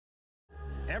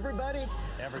Everybody,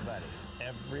 everybody,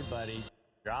 everybody,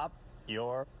 drop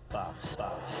your buffs. Your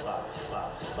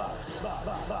buff.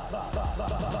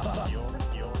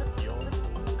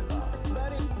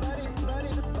 Buddy,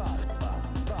 buff.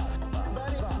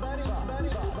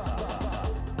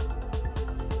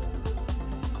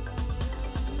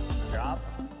 Drop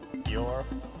your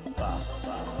buff.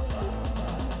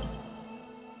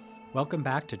 Welcome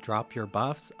back to Drop Your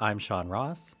Buffs. I'm Sean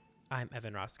Ross. I'm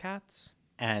Evan Ross Katz.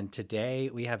 And today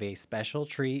we have a special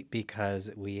treat because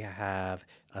we have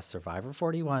a Survivor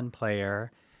 41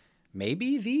 player,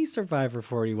 maybe the Survivor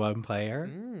 41 player.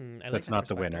 That's not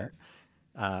the winner.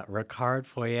 Ricard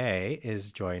Foyer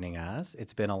is joining us.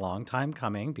 It's been a long time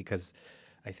coming because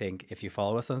I think if you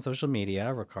follow us on social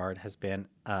media, Ricard has been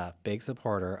a big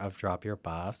supporter of Drop Your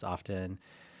Buffs, often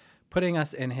putting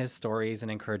us in his stories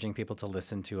and encouraging people to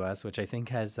listen to us, which I think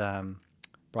has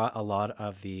brought a lot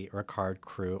of the Ricard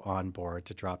crew on board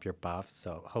to Drop Your Buffs.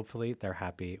 So hopefully they're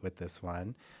happy with this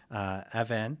one.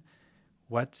 Evan,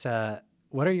 what are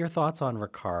your thoughts on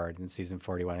Ricard in season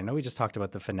 41? I know we just talked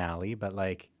about the finale, but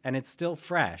and it's still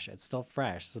fresh.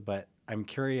 But I'm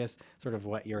curious sort of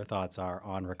what your thoughts are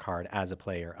on Ricard as a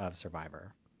player of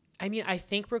Survivor. I mean, I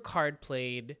think Ricard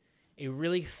played a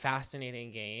really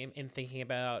fascinating game in thinking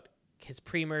about his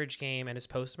pre-merge game and his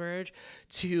post-merge.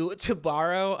 To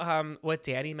borrow what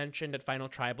Danny mentioned at Final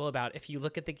Tribal about if you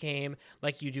look at the game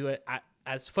like you do it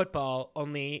as football,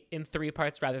 only in 3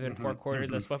 parts rather than 4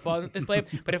 quarters as football is played.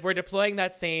 But if we're deploying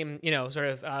that same, sort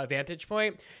of vantage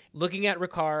point, looking at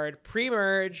Ricard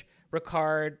pre-merge,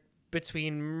 Ricard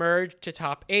between merge to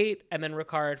top 8, and then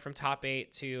Ricard from top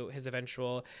 8 to his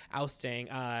eventual ousting,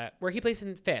 where he placed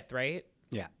in 5th, right?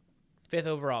 Yeah. 5th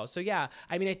overall. So yeah,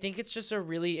 I mean, I think it's just a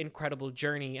really incredible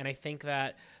journey, and I think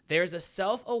that there's a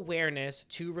self-awareness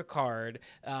to Ricard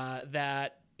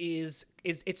that is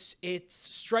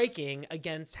striking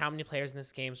against how many players in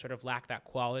this game sort of lack that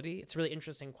quality. It's a really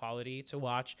interesting quality to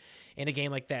watch in a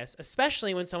game like this,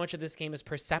 especially when so much of this game is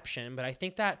perception. But I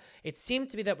think that it seemed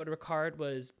to be that what Ricard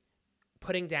was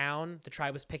putting down, the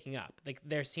tribe was picking up. Like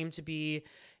there seemed to be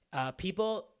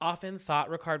people often thought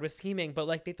Ricard was scheming, but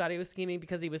they thought he was scheming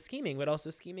because he was scheming, but also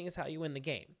scheming is how you win the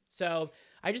game. So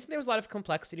I just think there was a lot of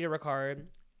complexity to Ricard.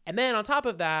 And then on top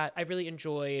of that, I really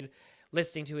enjoyed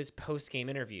listening to his post-game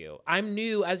interview. I'm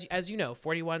new, as you know,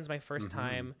 41 is my first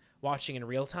time watching in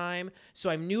real time. So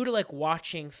I'm new to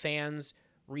watching fans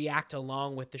react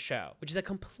along with the show, which is a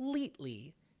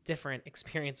completely different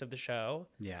experience of the show.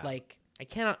 Yeah. I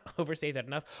cannot overstate that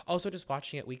enough. Also, just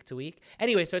watching it week to week.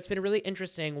 Anyway, so it's been really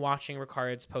interesting watching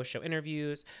Ricard's post-show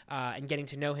interviews and getting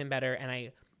to know him better. And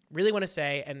I really want to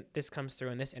say, and this comes through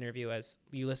in this interview, as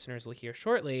you listeners will hear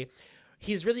shortly,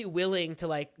 he's really willing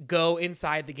to go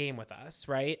inside the game with us,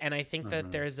 right? And I think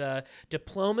that there's a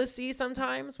diplomacy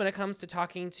sometimes when it comes to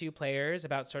talking to players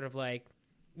about sort of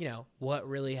what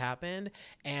really happened.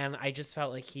 And I just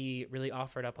felt like he really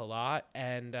offered up a lot,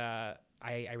 and I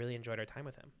really enjoyed our time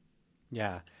with him.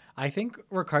 Yeah, I think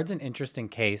Ricard's an interesting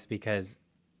case because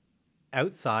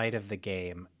outside of the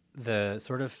game, the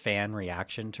sort of fan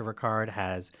reaction to Ricard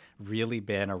has really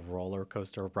been a roller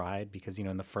coaster ride because,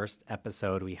 in the first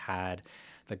episode we had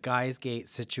the Guys Gate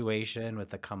situation with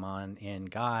the come on in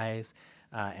guys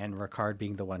and Ricard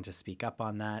being the one to speak up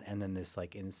on that. And then this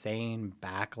insane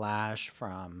backlash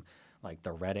from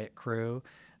the Reddit crew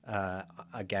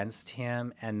against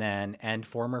him and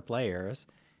former players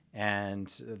and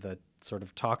the sort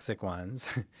of toxic ones.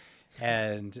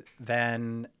 And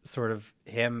then sort of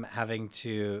him having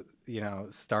to,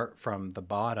 start from the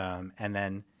bottom and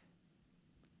then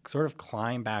sort of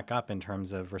climb back up in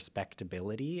terms of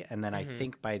respectability. And then I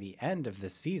think by the end of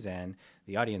this season,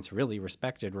 the audience really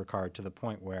respected Ricard to the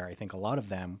point where I think a lot of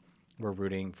them were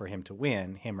rooting for him to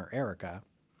win, him or Erica.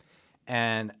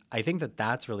 And I think that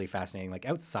that's really fascinating,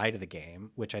 outside of the game,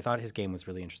 which I thought his game was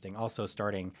really interesting. Also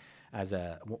starting as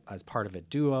part of a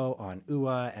duo on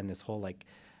UA and this whole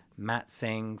Matt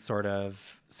Singh sort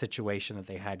of situation that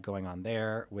they had going on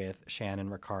there with Shan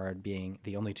and Ricard being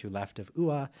the only 2 left of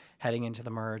UA heading into the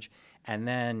merge. And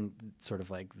then sort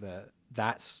of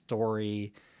that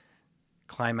story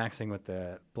climaxing with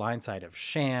the blind side of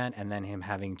Shan and then him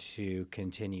having to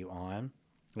continue on.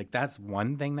 That's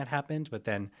one thing that happened, but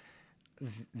then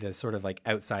the sort of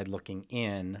outside looking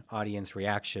in audience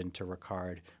reaction to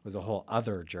Ricard was a whole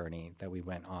other journey that we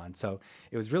went on. So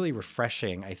it was really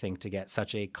refreshing, I think, to get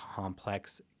such a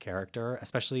complex character,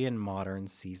 especially in modern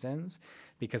seasons,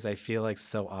 because I feel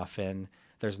so often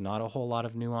there's not a whole lot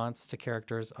of nuance to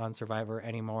characters on Survivor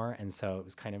anymore. And so it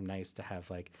was kind of nice to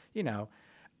have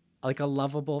a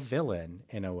lovable villain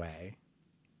in a way.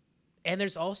 And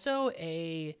there's also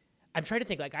I'm trying to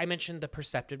think, like I mentioned the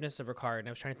perceptiveness of Ricard, and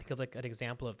I was trying to think of like an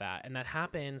example of that. And that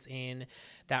happens in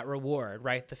that reward,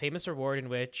 right? The famous reward in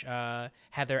which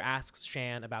Heather asks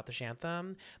Shan about the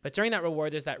Shantham. But during that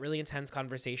reward, there's that really intense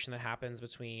conversation that happens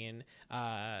between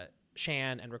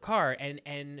Shan and Ricard.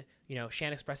 And you know,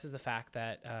 Shan expresses the fact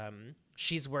that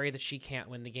she's worried that she can't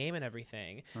win the game and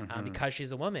everything because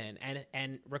she's a woman.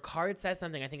 And Ricard says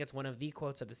something, I think it's one of the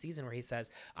quotes of the season, where he says,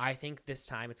 I think this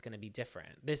time it's going to be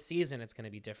different. This season it's going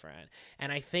to be different.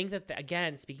 And I think that,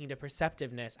 again, speaking to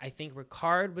perceptiveness, I think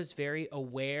Ricard was very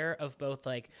aware of both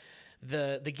like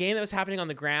the game that was happening on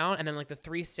the ground and then like the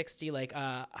 360, like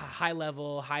high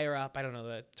level, higher up. I don't know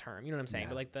the term, you know what I'm saying?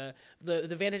 But like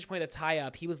the vantage point that's high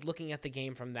up, he was looking at the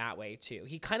game from that way too.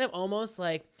 He kind of almost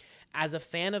like, as a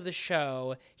fan of the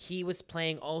show, he was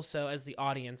playing also as the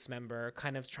audience member,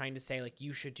 kind of trying to say like,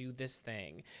 you should do this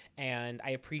thing. And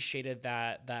I appreciated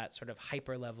that sort of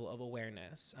hyper level of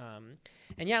awareness.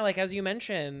 And yeah, like as you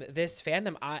mentioned, this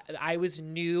fandom, I was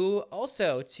new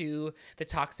also to the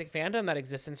toxic fandom that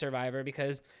exists in Survivor,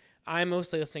 because I'm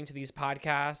mostly listening to these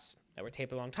podcasts that were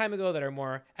taped a long time ago that are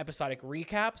more episodic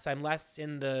recaps. I'm less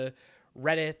in the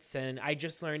Reddits, and I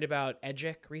just learned about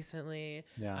Edgic recently.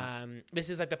 This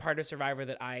is like the part of Survivor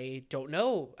that I don't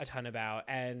know a ton about,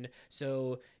 and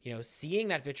so, you know, seeing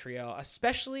that vitriol,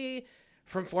 especially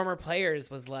from former players,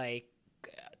 was like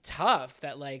tough.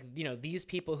 That like, you know, these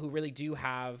people who really do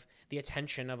have the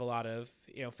attention of a lot of,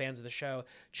 you know, fans of the show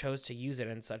chose to use it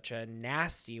in such a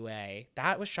nasty way.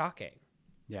 That was shocking.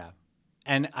 Yeah.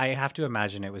 And I have to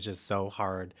imagine it was just so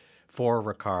hard for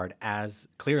Ricard, as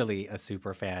clearly a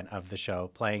super fan of the show,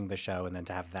 playing the show, and then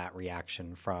to have that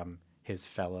reaction from his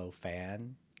fellow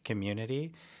fan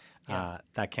community.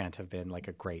 That can't have been like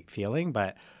a great feeling,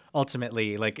 but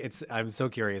ultimately, like, I'm so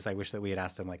curious. I wish that we had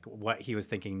asked him like what he was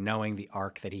thinking, knowing the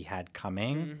arc that he had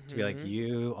coming, to be like,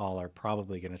 you all are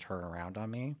probably going to turn around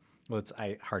on me. Well, it's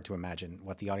hard to imagine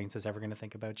what the audience is ever going to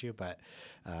think about you, but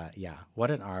yeah,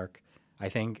 what an arc. I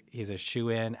think he's a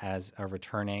shoo-in as a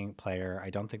returning player.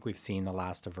 I don't think we've seen the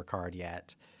last of Ricard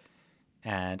yet.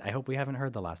 And I hope we haven't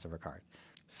heard the last of Ricard.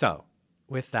 So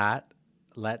with that,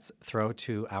 let's throw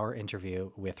to our interview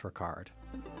with Ricard.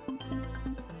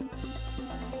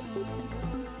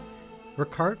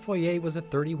 Ricard Foyer was a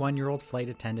 31-year-old flight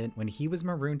attendant when he was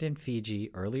marooned in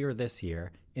Fiji earlier this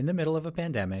year, in the middle of a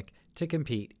pandemic, to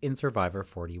compete in Survivor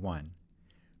 41.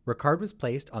 Ricard was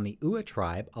placed on the Ua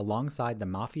tribe alongside the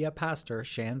Mafia pastor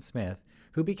Shan Smith,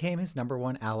 who became his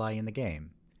 #1 ally in the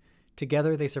game.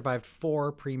 Together, they survived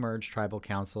 4 pre-merge tribal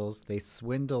councils, they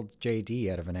swindled JD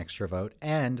out of an extra vote,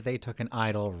 and they took an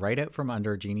idol right out from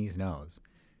under Jeannie's nose.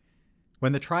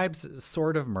 When the tribes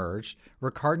sort of merged,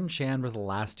 Ricard and Shan were the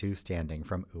last 2 standing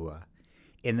from Ua.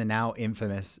 In the now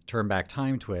infamous turn-back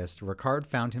time twist, Ricard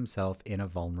found himself in a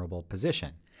vulnerable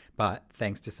position, but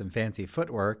thanks to some fancy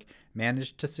footwork,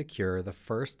 managed to secure the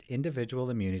first individual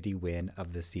immunity win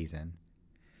of the season.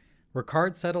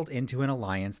 Ricard settled into an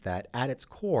alliance that, at its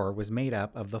core, was made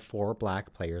up of the 4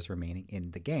 black players remaining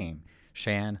in the game: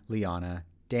 Shan, Liana,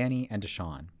 Danny, and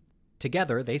Deshawn.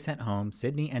 Together, they sent home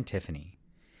Sydney and Tiffany.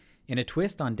 In a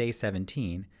twist on day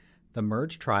 17, the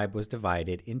merged tribe was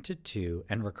divided into 2,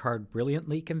 and Ricard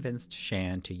brilliantly convinced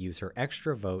Shan to use her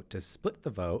extra vote to split the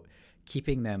vote,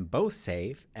 keeping them both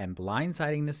safe and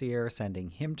blindsiding Nasir, sending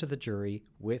him to the jury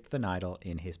with the Nidal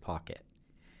in his pocket.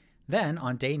 Then,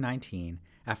 on day 19,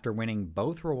 after winning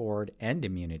both reward and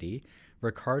immunity,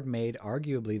 Ricard made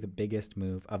arguably the biggest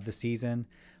move of the season,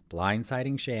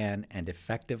 blindsiding Shan and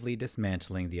effectively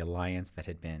dismantling the alliance that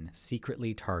had been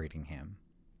secretly targeting him.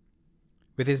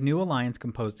 With his new alliance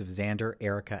composed of Xander,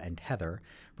 Erica, and Heather,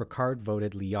 Ricard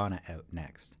voted Liana out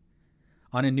next.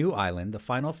 On a new island, the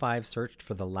final 5 searched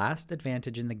for the last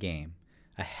advantage in the game,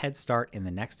 a head start in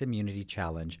the next immunity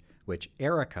challenge, which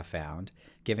Erica found,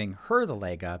 giving her the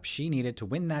leg up she needed to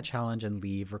win that challenge and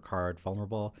leave Ricard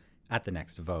vulnerable at the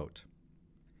next vote.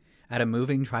 At a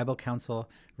moving tribal council,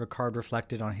 Ricard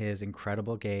reflected on his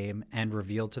incredible game and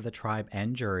revealed to the tribe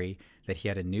and jury that he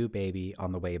had a new baby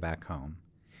on the way back home.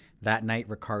 That night,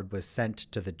 Ricard was sent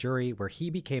to the jury, where he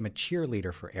became a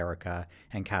cheerleader for Erica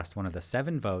and cast one of the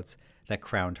 7 votes that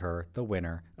crowned her the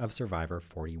winner of Survivor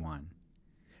 41.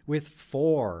 With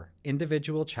 4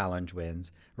 individual challenge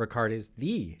wins, Ricard is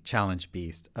the challenge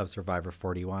beast of Survivor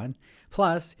 41.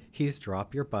 Plus, he's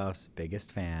Drop Your Buff's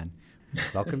biggest fan.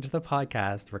 Welcome to the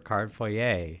podcast, Ricard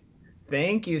Foyer.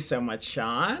 Thank you so much,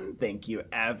 Sean. Thank you,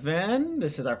 Evan.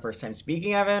 This is our first time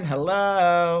speaking, Evan.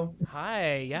 Hello.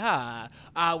 Hi, yeah.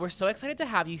 We're so excited to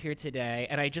have you here today.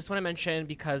 And I just want to mention,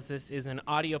 because this is an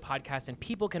audio podcast and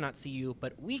people cannot see you,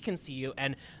 but we can see you.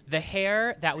 And the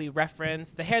hair that we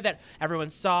referenced, the hair that everyone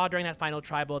saw during that final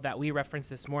tribal that we referenced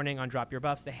this morning on Drop Your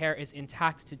Buffs, the hair is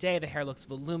intact today. The hair looks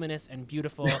voluminous and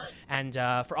beautiful. And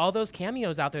for all those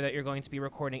cameos out there that you're going to be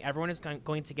recording, everyone is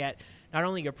going to get not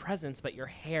only your presence, but your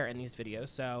hair in these videos.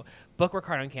 So book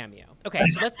Ricard on Cameo. Okay,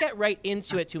 so let's get right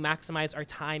into it to maximize our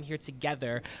time here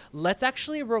together. Let's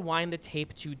actually rewind the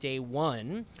tape to day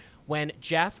one, when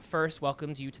Jeff first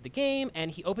welcomed you to the game, and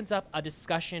he opens up a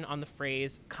discussion on the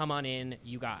phrase, "Come on in,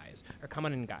 you guys," or "Come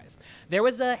on in, guys." There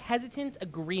was a hesitant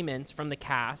agreement from the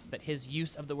cast that his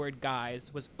use of the word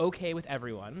guys was okay with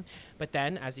everyone. But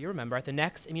then, as you remember, at the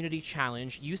next immunity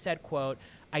challenge, you said, quote,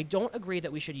 "I don't agree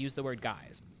that we should use the word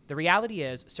guys. The reality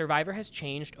is Survivor has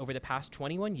changed over the past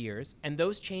 21 years, and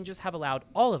those changes have allowed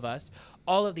all of us,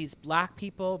 all of these black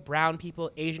people, brown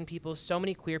people, Asian people, so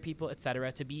many queer people,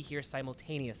 etc., to be here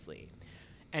simultaneously."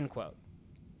 End quote.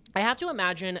 I have to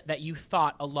imagine that you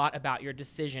thought a lot about your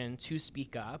decision to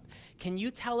speak up. Can you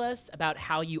tell us about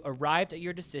how you arrived at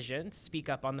your decision to speak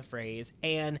up on the phrase,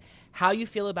 and how you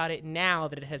feel about it now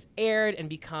that it has aired and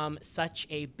become such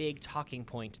a big talking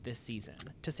point this season,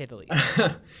 to say the least?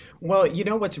 Well, you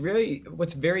know what's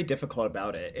very difficult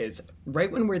about it is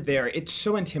right when we're there, it's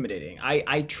so intimidating.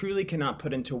 I truly cannot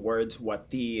put into words what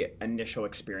the initial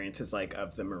experience is like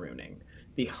of the marooning.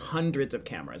 The hundreds of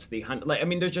cameras,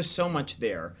 there's just so much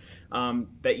there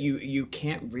that you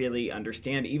can't really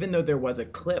understand. Even though there was a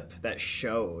clip that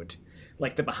showed,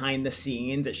 like, the behind the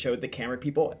scenes, it showed the camera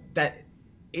people, that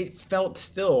it felt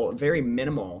still very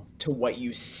minimal to what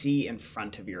you see in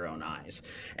front of your own eyes.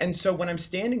 And so when I'm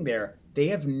standing there, they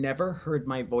have never heard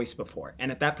my voice before.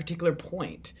 And at that particular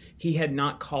point, he had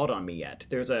not called on me yet.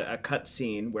 There's a cut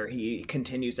scene where he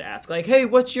continues to ask, like, "Hey,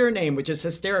 what's your name?" Which is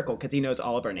hysterical because he knows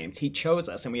all of our names. He chose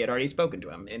us, and we had already spoken to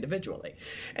him individually.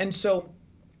 And so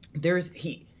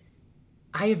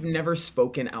I have never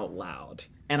spoken out loud.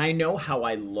 And I know how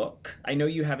I look. I know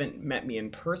you haven't met me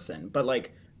in person, but,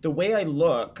 like, the way I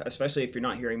look, especially if you're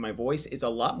not hearing my voice, is a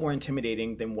lot more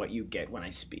intimidating than what you get when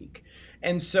I speak.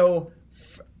 And so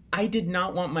I did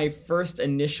not want my first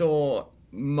initial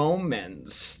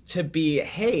moments to be,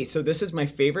 hey, so this is my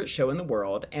favorite show in the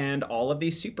world and all of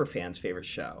these super fans' favorite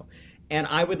show, and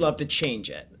I would love to change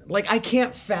it. Like, I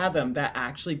can't fathom that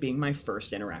actually being my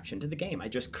first interaction to the game. I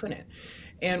just couldn't.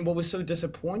 And what was so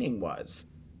disappointing was,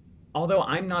 although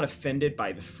I'm not offended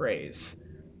by the phrase,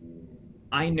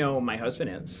 I know my husband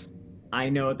is. I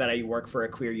know that I work for a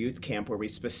queer youth camp where we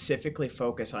specifically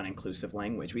focus on inclusive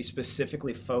language. We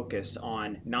specifically focus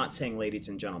on not saying "ladies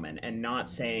and gentlemen" and not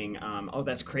saying, "oh,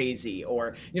 that's crazy,"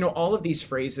 or, all of these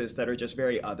phrases that are just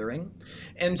very othering.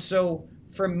 And so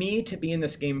for me to be in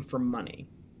this game for money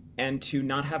and to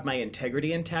not have my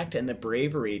integrity intact and the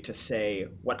bravery to say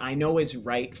what I know is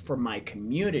right for my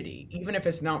community, even if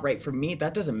it's not right for me,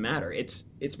 that doesn't matter. It's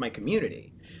my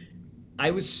community. I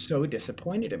was so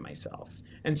disappointed in myself.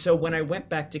 And so when I went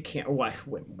back to camp,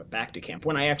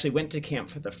 when I actually went to camp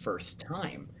for the first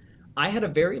time, I had a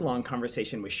very long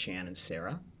conversation with Shan and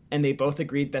Sarah, and they both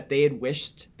agreed that they had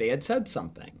wished they had said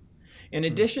something. In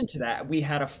addition to that, we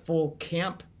had a full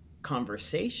camp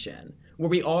conversation where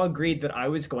we all agreed that I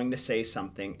was going to say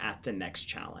something at the next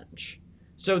challenge.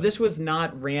 So this was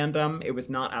not random. It was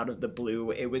not out of the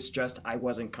blue. It was just I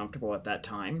wasn't comfortable at that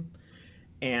time,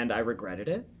 and I regretted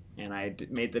it. And I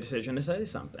made the decision to say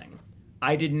something.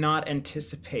 I did not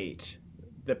anticipate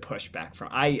the pushback from.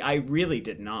 I really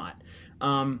did not.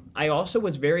 I also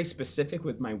was very specific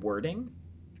with my wording.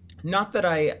 Not that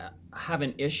I have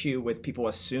an issue with people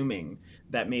assuming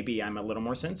that maybe I'm a little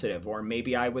more sensitive or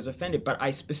maybe I was offended, but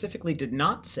I specifically did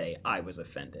not say I was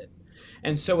offended.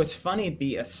 And so it's funny,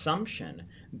 the assumption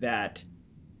that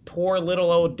poor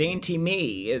little old dainty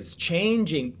me is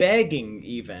begging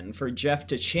even for Jeff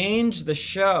to change the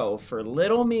show for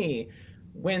little me,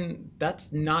 when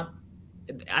that's not,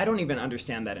 I don't even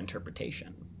understand that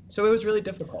interpretation. So it was really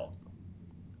difficult.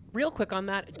 Real quick on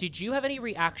that, did you have any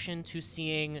reaction to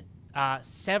seeing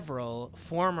several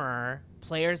former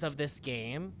players of this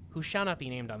game, who shall not be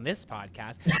named on this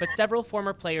podcast, but several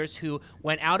former players who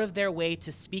went out of their way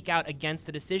to speak out against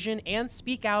the decision and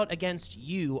speak out against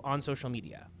you on social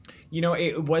media?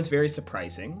 It was very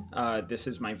surprising. This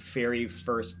is my very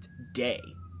first day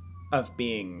of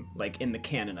being, like, in the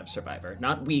canon of Survivor.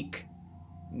 Not week,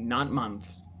 not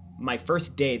month. My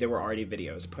first day, there were already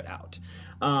videos put out.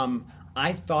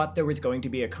 I thought there was going to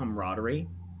be a camaraderie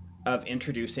of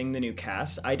introducing the new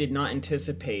cast. I did not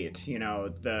anticipate,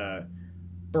 the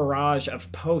barrage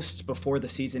of posts before the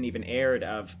season even aired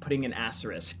of putting an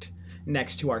asterisk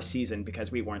next to our season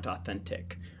because we weren't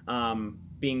authentic.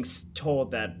 Being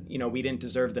told that, we didn't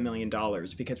deserve the $1 million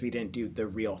because we didn't do the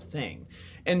real thing.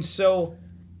 And so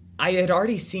I had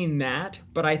already seen that,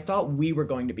 but I thought we were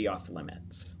going to be off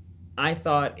limits. I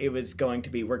thought it was going to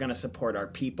be, we're going to support our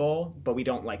people, but we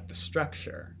don't like the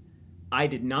structure. I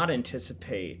did not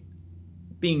anticipate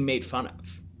being made fun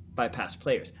of by past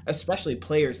players, especially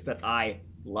players that I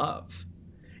love.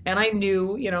 And I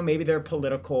knew, maybe their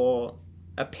political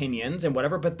opinions and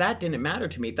whatever, but that didn't matter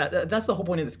to me. That's the whole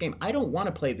point of this game. I don't want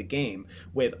to play the game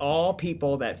with all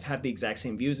people that have the exact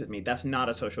same views as me. That's not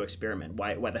a social experiment.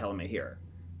 Why the hell am I here?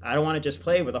 I don't want to just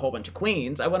play with a whole bunch of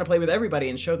queens. I want to play with everybody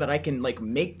and show that I can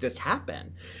make this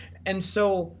happen. And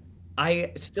so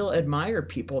I still admire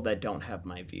people that don't have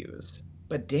my views.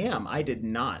 But damn, I did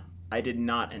not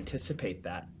anticipate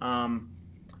that.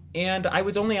 And I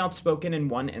was only outspoken in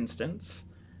one instance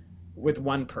with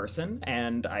one person,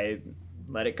 and I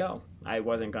let it go. I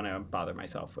wasn't going to bother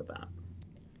myself with that.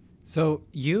 So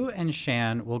you and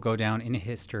Shan will go down in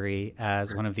history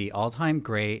as one of the all-time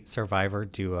great Survivor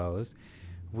duos.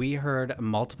 We heard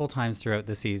multiple times throughout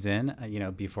the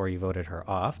season, before you voted her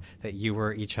off, that you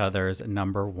were each other's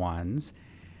number ones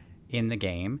in the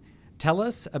game. Tell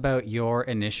us about your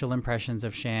initial impressions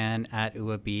of Shan at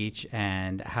Ua Beach,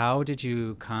 and how did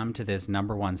you come to this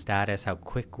number one status? How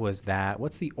quick was that?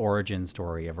 What's the origin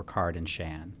story of Ricard and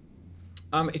Shan?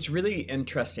 It's really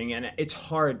interesting, and it's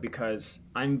hard because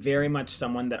I'm very much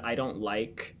someone that I don't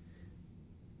like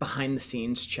behind the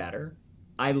scenes chatter.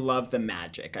 I love the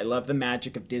magic. I love the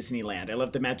magic of Disneyland. I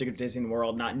love the magic of Disney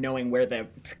World, not knowing where the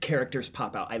characters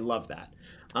pop out. I love that.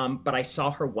 But I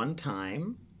saw her one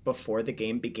time before the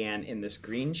game began in this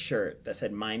green shirt that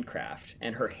said Minecraft,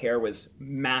 and her hair was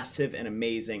massive and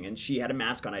amazing, and she had a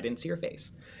mask on. I didn't see her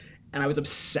face. And I was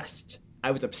obsessed. I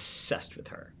was obsessed with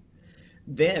her.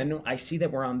 Then I see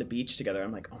that we're on the beach together.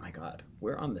 I'm like, oh my God,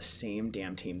 we're on the same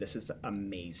damn team. This is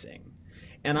amazing.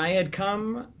 And I had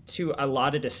come to a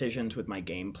lot of decisions with my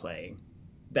gameplay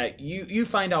that you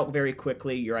find out very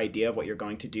quickly your idea of what you're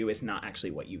going to do is not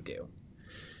actually what you do.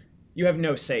 You have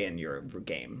no say in your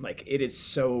game. It is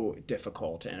so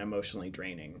difficult and emotionally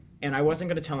draining. And I wasn't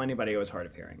going to tell anybody I was hard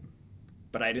of hearing.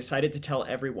 But I decided to tell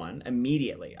everyone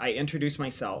immediately. I introduced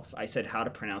myself. I said how to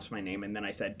pronounce my name. And then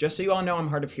I said, just so you all know, I'm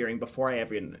hard of hearing, before I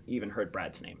ever even heard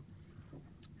Brad's name.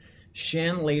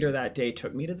 Shan later that day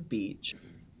took me to the beach.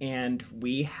 And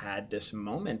we had this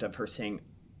moment of her saying,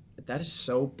 that is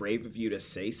so brave of you to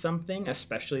say something,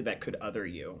 especially that could other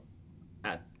you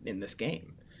in this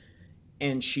game.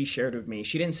 And she shared with me,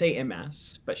 she didn't say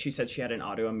MS, but she said she had an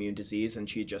autoimmune disease and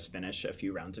she just finished a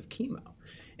few rounds of chemo.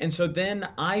 And so then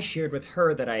I shared with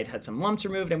her that I had had some lumps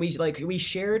removed, and we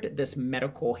shared this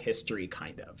medical history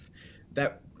kind of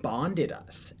that bonded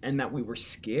us, and that we were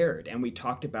scared, and we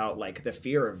talked about the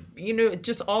fear of,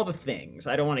 just all the things.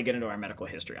 I don't want to get into our medical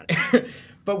history on it,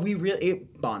 but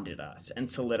it bonded us and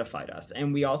solidified us.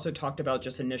 And we also talked about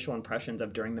just initial impressions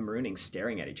of during the marooning,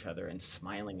 staring at each other and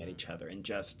smiling at each other and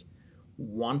just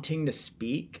wanting to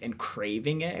speak and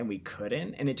craving it, and we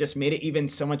couldn't. And it just made it even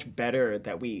so much better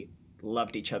that we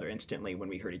loved each other instantly when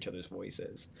we heard each other's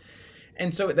voices.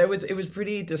 And so it was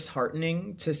pretty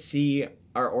disheartening to see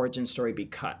our origin story be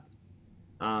cut.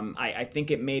 I think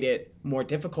it made it more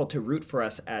difficult to root for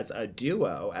us as a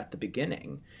duo at the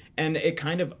beginning. And it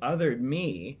kind of othered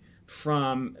me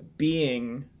from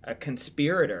being a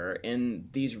conspirator in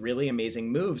these really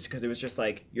amazing moves, because it was just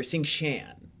you're seeing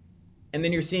Shan, and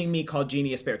then you're seeing me call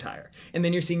Jeannie a spare tire, and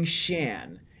then you're seeing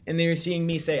Shan, and then you're seeing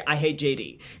me say, I hate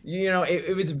JD.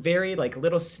 It was very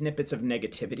little snippets of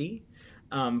negativity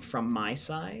from my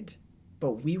side,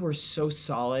 but we were so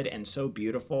solid and so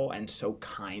beautiful and so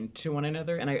kind to one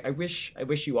another. And I wish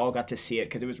you all got to see it,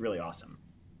 because it was really awesome.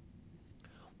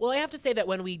 Well, I have to say that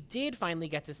when we did finally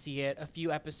get to see it a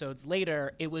few episodes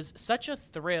later, it was such a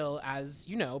thrill, as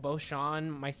both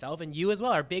Sean, myself, and you as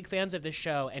well are big fans of the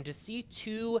show. And to see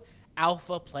two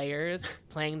alpha players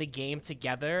playing the game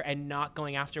together and not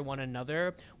going after one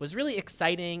another was really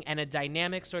exciting, and a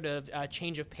dynamic sort of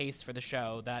change of pace for the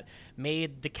show that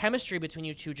made the chemistry between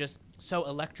you two just so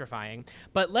electrifying.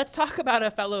 But let's talk about a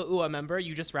fellow UA member.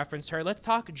 You just referenced her. Let's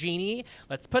talk Jeannie.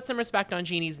 Let's put some respect on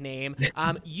Jeannie's name.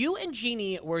 You and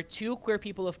Jeannie were two queer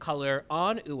people of color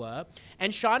on UA,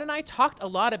 and Sean and I talked a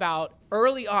lot about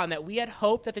early on that we had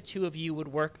hoped that the two of you would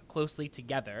work closely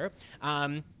together.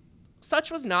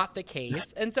 Such was not the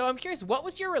case. And so I'm curious, what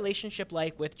was your relationship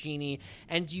like with Jeannie?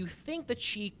 And do you think that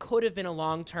she could have been a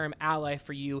long-term ally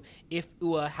for you if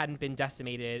UA hadn't been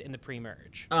decimated in the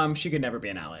pre-merge? She could never be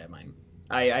an ally of mine.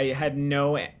 I had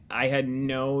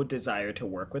no desire to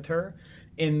work with her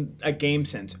in a game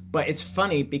sense. But it's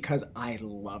funny because I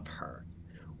love her.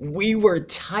 We were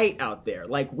tight out there.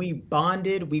 Like, we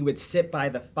bonded. We would sit by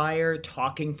the fire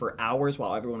talking for hours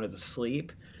while everyone was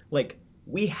asleep. Like,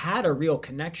 we had a real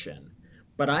connection.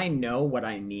 But I know what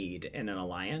I need in an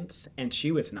alliance, and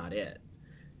she was not it.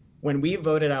 When we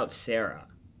voted out Sarah,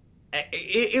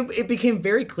 it became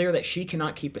very clear that she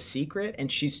cannot keep a secret,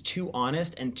 and she's too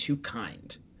honest and too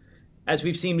kind. As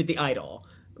we've seen with the idol,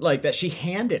 like, that she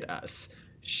handed us.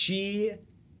 She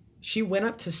went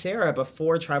up to Sarah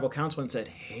before tribal council and said,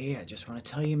 "Hey, I just want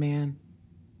to tell you, man,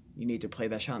 you need to play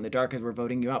that shot in the dark as we're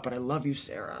voting you out, but I love you,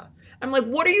 Sarah." I'm like,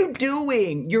 what are you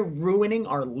doing? You're ruining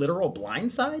our literal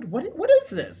blind side? What is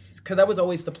this? Because that was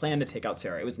always the plan, to take out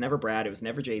Sarah. It was never Brad. It was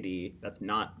never JD. That's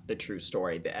not the true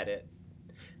story,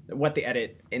 what the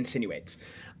edit insinuates.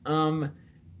 And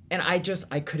I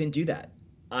couldn't do that.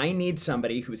 I need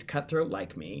somebody who's cutthroat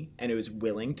like me and who's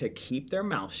willing to keep their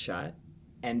mouth shut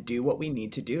and do what we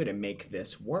need to do to make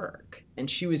this work. And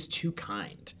she was too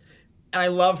kind. And I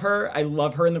love her. I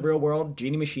love her in the real world.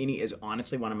 Jeannie Machini is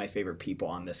honestly one of my favorite people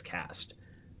on this cast.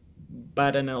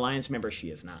 But an Alliance member, she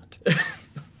is not.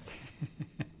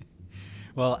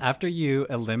 Well, after you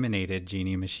eliminated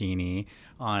Jeannie Machini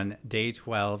on day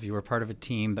 12, you were part of a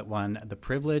team that won the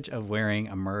privilege of wearing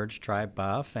a Merge tribe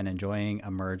buff and enjoying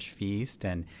a Merge feast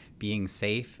and being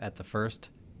safe at the first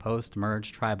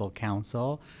post-Merge tribal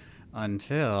council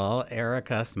until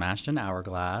Erica smashed an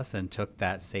hourglass and took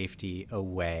that safety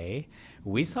away.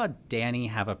 We saw Danny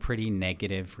have a pretty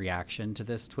negative reaction to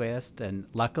this twist, and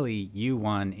luckily you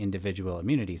won individual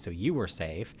immunity, so you were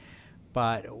safe.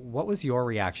 But what was your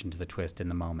reaction to the twist in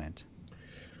the moment?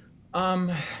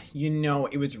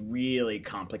 It was really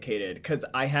complicated because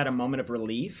I had a moment of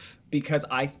relief because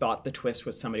I thought the twist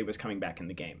was somebody was coming back in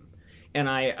the game. And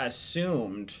I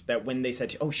assumed that when they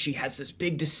said, "Oh, she has this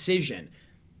big decision,"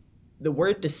 the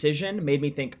word decision made me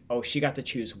think, oh, she got to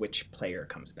choose which player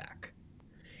comes back.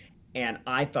 And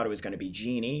I thought it was going to be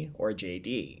Jeannie or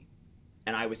JD.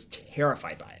 And I was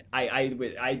terrified by it.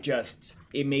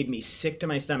 It made me sick to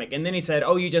my stomach. And then he said,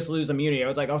 "Oh, you just lose immunity." I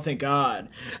was like, oh, thank God.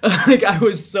 Like, I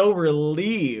was so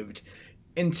relieved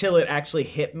until it actually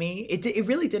hit me. It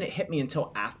really didn't hit me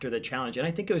until after the challenge. And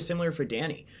I think it was similar for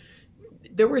Danny.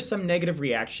 There were some negative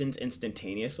reactions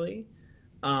instantaneously,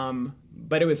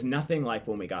 but it was nothing like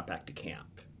when we got back to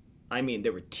camp. I mean,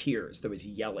 there were tears, there was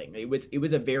yelling. It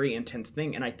was a very intense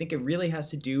thing. And I think it really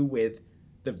has to do with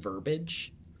the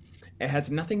verbiage. It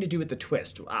has nothing to do with the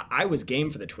twist. I was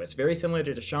game for the twist. Very similar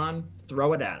to Deshaun,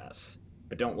 throw it at us,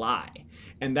 but don't lie.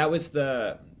 And that was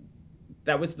the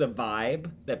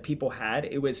vibe that people had.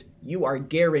 It was, you are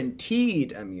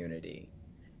guaranteed immunity.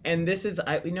 And this is,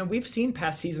 we've seen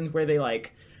past seasons where they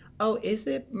like, oh, is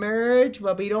it Merge?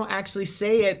 But we don't actually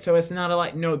say it, so it's not a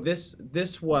lie. No, this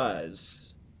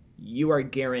was, you are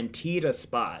guaranteed a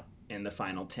spot in the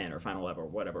final 10 or final 11 or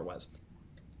whatever it was.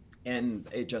 And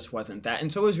it just wasn't that.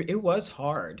 And so it was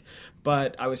hard,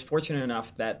 but I was fortunate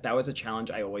enough that was a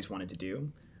challenge I always wanted to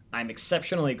do. I'm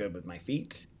exceptionally good with my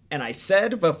feet. And I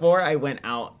said before I went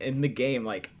out in the game,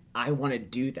 like, I want to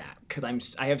do that because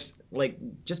I have, like,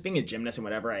 just being a gymnast and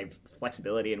whatever, I have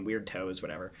flexibility and weird toes,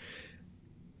 whatever.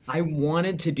 I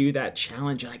wanted to do that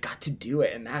challenge and I got to do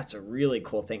it. And that's a really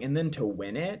cool thing. And then to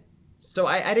win it. So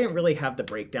I didn't really have the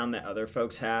breakdown that other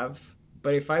folks have.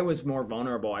 But if I was more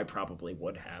vulnerable, I probably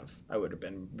would have. I would have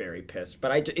been very pissed.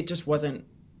 But it just wasn't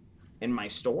in my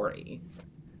story.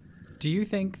 Do you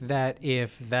think that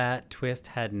if that twist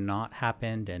had not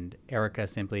happened and Erica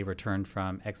simply returned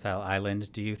from Exile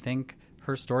Island, do you think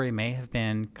her story may have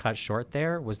been cut short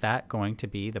there? Was that going to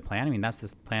be the plan? I mean, that's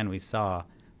the plan we saw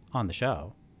on the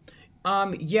show.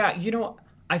 Yeah,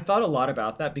 I thought a lot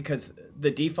about that because the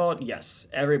default, yes,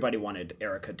 everybody wanted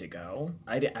Erica to go.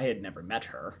 I had never met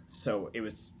her, so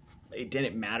it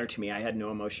didn't matter to me. I had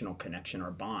no emotional connection or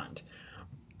bond.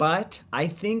 But I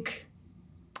think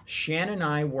Shan and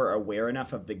I were aware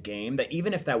enough of the game that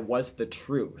even if that was the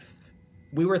truth,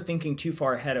 we were thinking too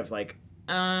far ahead of like,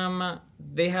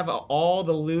 they have all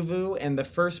the Luvu and the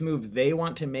first move they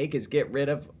want to make is get rid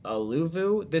of a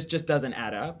Luvu. This just doesn't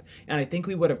add up. And I think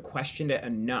we would have questioned it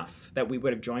enough that we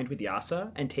would have joined with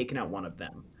Yasa and taken out one of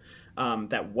them.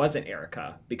 That wasn't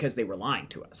Erica because they were lying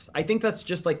to us. I think that's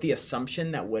just like the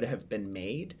assumption that would have been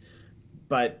made.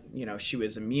 But, she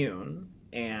was immune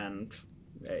and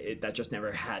that just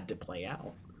never had to play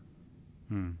out.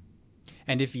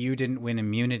 And if you didn't win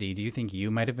immunity, do you think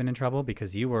you might have been in trouble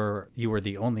because you were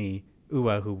the only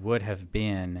UA who would have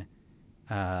been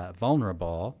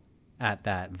vulnerable at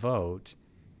that vote?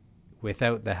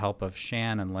 without the help of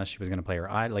Shan unless she was going to play her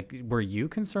eye. Like, were you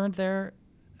concerned there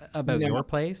about No. your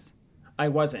place? I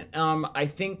wasn't. I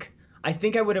think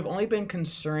I would have only been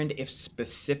concerned if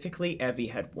specifically Evie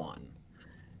had won.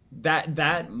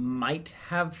 That might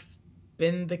have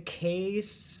been the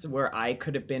case where I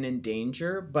could have been in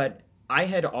danger, but I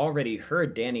had already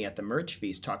heard Danny at the merch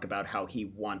feast talk about how he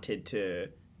wanted to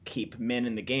keep men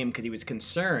in the game because he was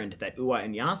concerned that Ua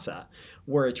and Yasa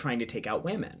were trying to take out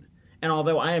women. And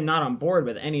although I am not on board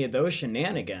with any of those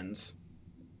shenanigans,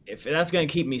 if that's going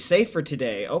to keep me safe for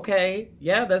today, okay,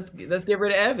 yeah, let's get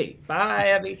rid of Evie.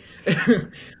 Bye, Evie.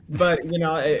 But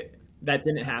that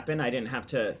didn't happen. I didn't have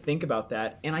to think about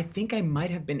that, and I think I might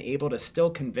have been able to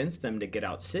still convince them to get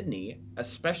out Sydney,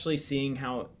 especially seeing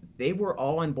how they were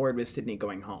all on board with Sydney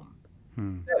going home.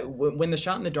 When the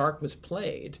Shot in the Dark was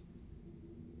played,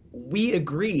 we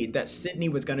agreed that Sydney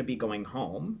was going to be going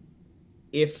home.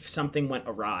 If something went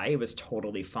awry, it was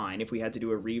totally fine. If we had to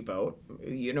do a revote,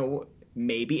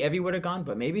 maybe Evie would have gone,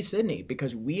 but maybe Sydney,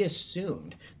 because we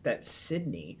assumed that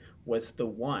Sydney was the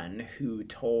one who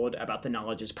told about the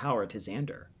knowledge is power to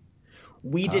Xander.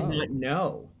 We did not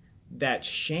know that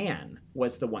Shan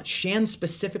was the one. Shan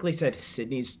specifically said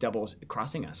Sydney's double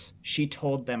crossing us. She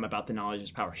told them about the knowledge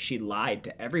is power. She lied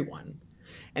to everyone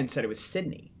and said it was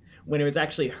Sydney, when it was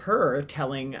actually her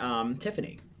telling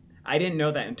Tiffany. I didn't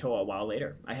know that until a while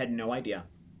later. I had no idea.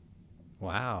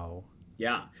 Wow.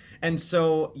 Yeah. And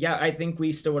so, yeah, I think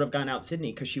we still would have gotten out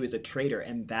Sydney because she was a traitor.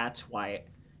 And that's why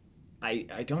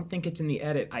I don't think it's in the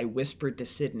edit. I whispered to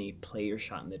Sydney, play your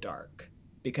Shot in the Dark.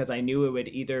 Because I knew it would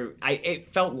it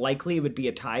felt likely it would be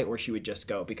a tie or she would just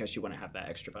go because she wouldn't have that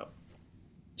extra vote.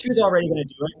 She was already going to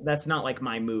do it. That's not like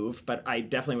my move, but I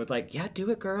definitely was like, yeah, do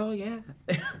it, girl. Yeah.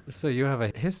 So you have a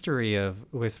history of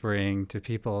whispering to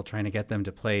people, trying to get them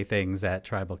to play things at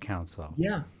Tribal Council.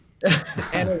 Yeah.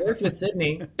 And it worked with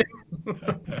Sydney.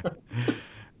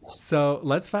 So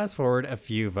let's fast forward a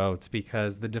few votes,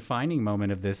 because the defining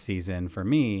moment of this season for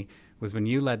me was when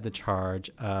you led the charge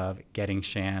of getting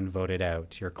Shan voted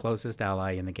out, your closest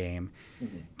ally in the game.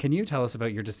 Mm-hmm. Can you tell us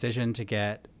about your decision to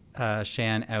get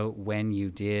Shan out when you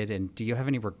did, and do you have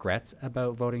any regrets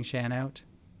about voting Shan out?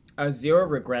 Zero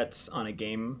regrets on a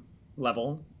game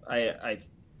level. I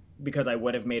because I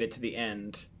would have made it to the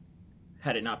end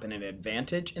had it not been an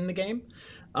advantage in the game.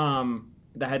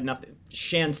 That had nothing.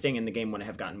 Shan staying in the game wouldn't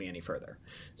have gotten me any further.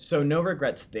 So no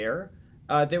regrets there.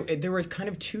 There were kind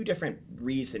of two different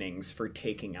reasonings for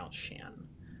taking out Shan.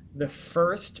 The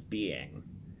first being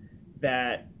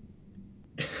that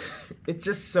it's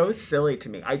just so silly to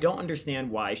me. I don't understand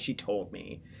why she told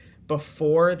me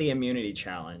before the immunity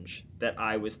challenge that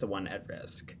I was the one at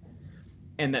risk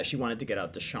and that she wanted to get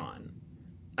out Deshawn.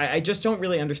 I just don't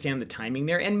really understand the timing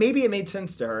there. And maybe it made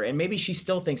sense to her, and maybe she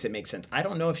still thinks it makes sense. I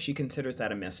don't know if she considers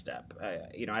that a misstep.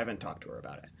 I haven't talked to her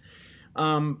about it.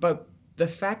 But the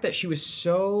fact that she was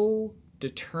so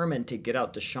determined to get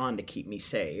out Deshawn to keep me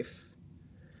safe,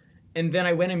 and then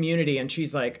I win immunity, and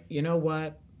she's like, you know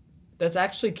what? Let's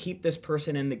actually keep this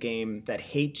person in the game that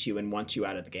hates you and wants you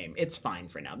out of the game. It's fine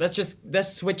for now.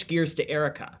 Let's switch gears to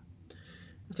Erica. I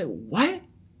was like, what?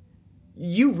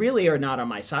 You really are not on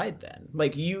my side then.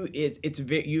 Like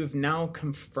you've now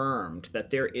confirmed that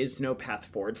there is no path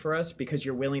forward for us because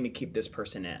you're willing to keep this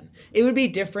person in. It would be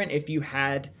different if you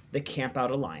had the Camp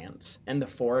Out Alliance and the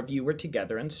four of you were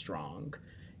together and strong,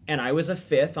 and I was a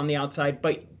fifth on the outside,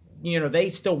 but they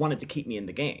still wanted to keep me in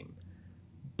the game.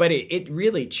 But it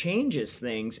really changes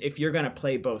things if you're going to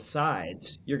play both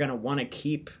sides. You're going to want to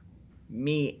keep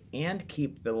me and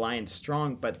keep the Alliance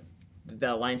strong, but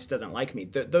the Alliance doesn't like me.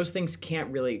 Those things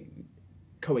can't really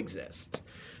coexist.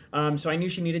 So I knew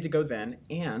she needed to go then,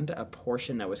 and a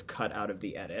portion that was cut out of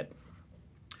the edit.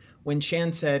 When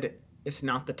Shan said, it's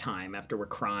not the time, after we're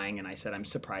crying, and I said, I'm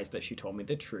surprised that she told me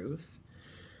the truth.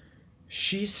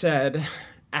 She said,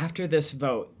 after this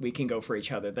vote, we can go for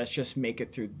each other. Let's just make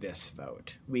it through this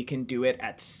vote. We can do it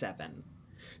at 7.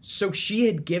 So she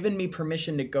had given me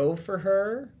permission to go for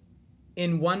her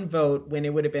in one vote when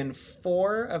it would have been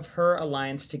 4 of her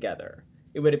Alliance together.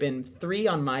 It would have been 3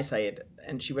 on my side,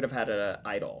 and she would have had an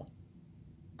idol.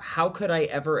 How could I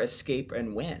ever escape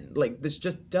and win? Like, this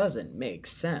just doesn't make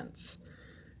sense.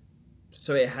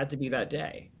 So it had to be that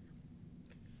day.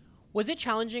 Was it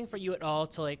challenging for you at all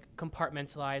to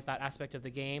compartmentalize that aspect of the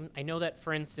game? I know that,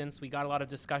 for instance, we got a lot of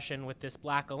discussion with this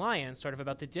Black Alliance sort of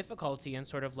about the difficulty and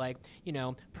sort of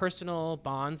personal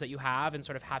bonds that you have and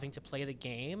sort of having to play the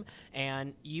game.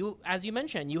 And you, as you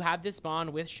mentioned, you had this bond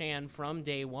with Shan from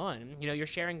day one. You're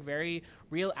sharing very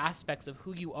real aspects of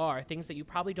who you are, things that you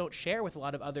probably don't share with a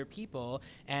lot of other people,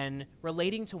 and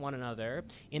relating to one another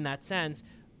in that sense.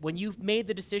 when you made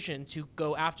the decision to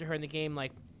go after her in the game,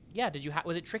 like, yeah,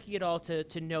 was it tricky at all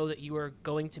to know that you were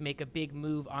going to make a big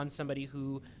move on somebody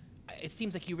who it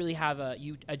seems like you really have a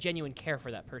genuine care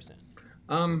for that person?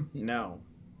 No,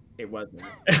 it wasn't.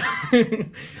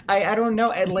 I don't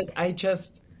know. And like, I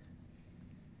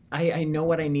know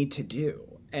what I need to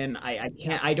do, and I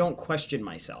can't, I don't question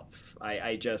myself.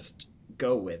 I just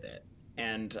go with it.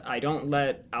 And I don't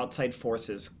let outside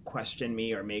forces question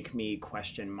me or make me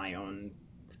question my own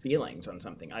feelings on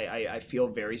something. I feel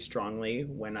very strongly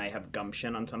when I have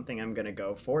gumption on something, I'm going to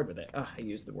go forward with it. Ugh, I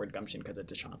use the word gumption because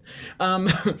it's Deshaun. Um,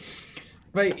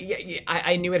 but yeah,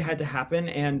 I knew it had to happen.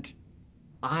 And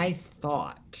I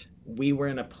thought we were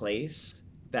in a place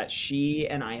that she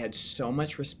and I had so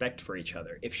much respect for each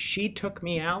other. If she took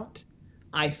me out,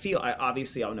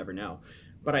 obviously I'll never know,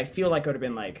 but I feel like I would have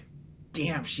been like,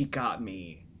 damn, she got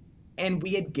me. And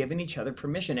we had given each other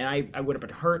permission. And I would have been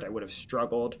hurt, I would have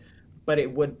struggled, but it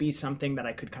would be something that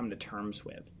I could come to terms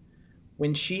with.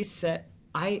 When she said,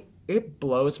 it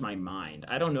blows my mind.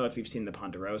 I don't know if you've seen the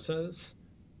Ponderosas.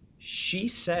 She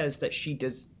says that she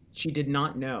did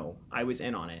not know I was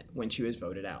in on it when she was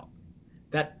voted out.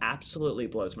 That absolutely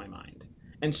blows my mind.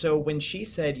 And so when she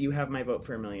said, you have my vote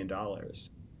for $1 million,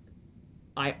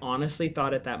 I honestly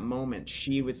thought at that moment,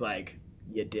 she was like,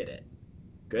 you did it.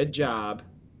 Good job.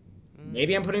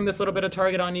 Maybe I'm putting this little bit of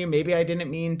target on you. Maybe I didn't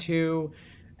mean to.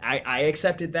 I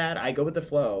accepted that. I go with the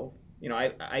flow. You know,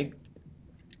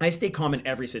 I stay calm in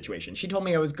every situation. She told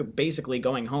me I was basically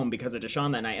going home because of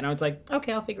Deshaun that night. And I was like,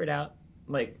 okay, I'll figure it out.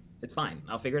 Like, it's fine.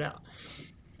 I'll figure it out.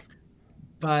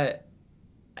 But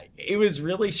it was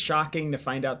really shocking to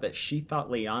find out that she thought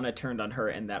Liana turned on her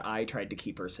and that I tried to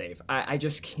keep her safe. I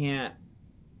just can't.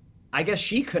 I guess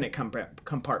she couldn't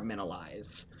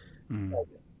compartmentalize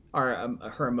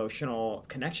her emotional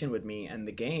connection with me and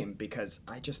the game because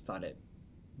I just thought it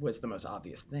was the most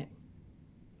obvious thing.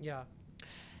 Yeah.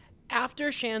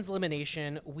 After Shan's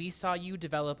elimination, we saw you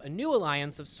develop a new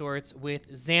alliance of sorts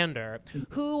with Xander,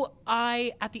 who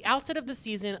at the outset of the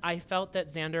season, I felt that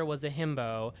Xander was a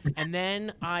himbo. And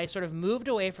then I sort of moved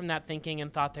away from that thinking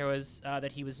and thought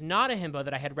that he was not a himbo,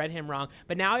 that I had read him wrong.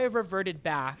 But now I have reverted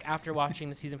back after watching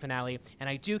the season finale, and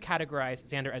I do categorize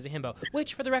Xander as a himbo,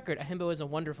 which, for the record, a himbo is a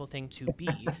wonderful thing to be,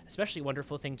 especially a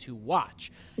wonderful thing to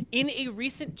watch. In a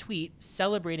recent tweet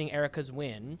celebrating Erica's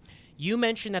win, you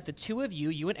mentioned that the two of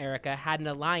you and Erica, had an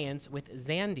alliance with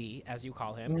Zandy, as you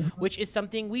call him, which is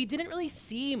something we didn't really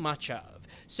see much of.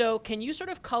 So can you sort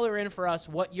of color in for us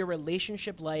what your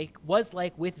relationship was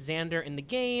like with Xander in the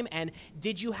game, and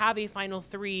did you have a final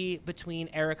three between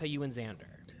Erica, you, and Xander?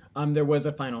 There was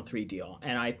a final three deal,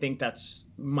 and I think that's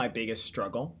my biggest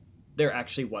struggle. There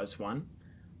actually was one.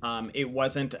 It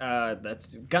wasn't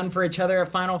that's gun for each other at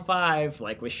final five,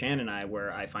 like with Shan and I,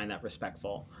 where I find that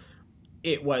respectful.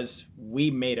 It was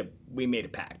we made a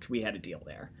pact. We had a deal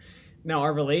there. Now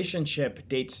our relationship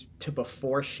dates to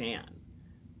before Shan.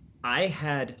 I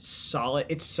had solid.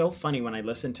 It's so funny when I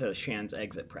listen to Shan's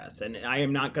exit press, and I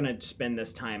am not going to spend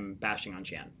this time bashing on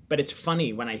Shan, but it's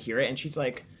funny when I hear it, and she's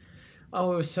like,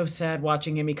 "Oh, it was so sad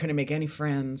watching him. He couldn't make any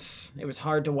friends. It was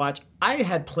hard to watch." I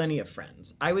had plenty of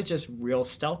friends. I was just real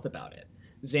stealth about it.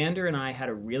 Xander and I had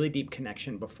a really deep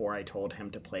connection before I told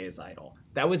him to play his idol.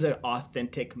 That was an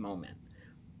authentic moment.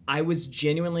 I was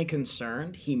genuinely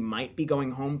concerned he might be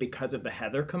going home because of the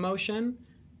Heather commotion,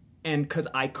 and because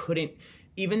I couldn't,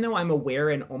 even though I'm aware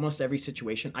in almost every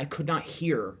situation, I could not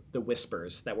hear the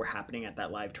whispers that were happening at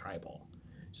that live tribal.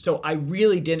 So I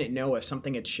really didn't know if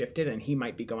something had shifted and he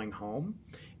might be going home.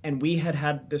 And we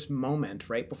had this moment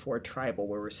right before tribal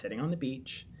where we're sitting on the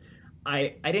beach.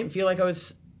 I didn't feel like I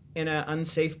was in an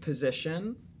unsafe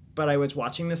position, but I was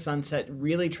watching the sunset,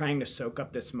 really trying to soak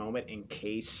up this moment in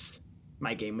case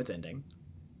my game was ending.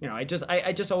 You know, I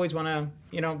just always want to,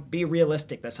 you know, be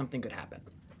realistic that something could happen.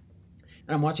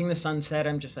 And I'm watching the sunset.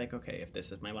 I'm just like, okay, if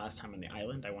this is my last time on the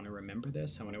island, I want to remember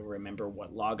this. I want to remember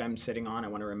what log I'm sitting on. I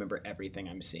want to remember everything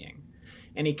I'm seeing.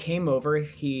 And he came over.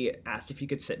 He asked if he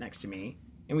could sit next to me.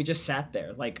 And we just sat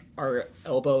there, like our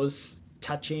elbows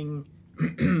touching,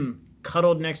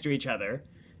 cuddled next to each other.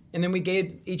 And then we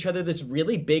gave each other this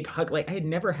really big hug. Like I had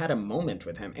never had a moment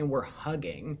with him. And we're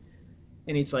hugging.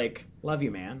 And he's like, "Love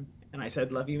you, man." And I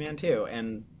said, "Love you, man, too."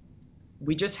 And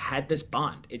we just had this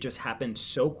bond. It just happened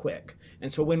so quick.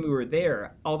 And so when we were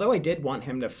there, although I did want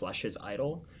him to flush his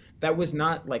idol, that was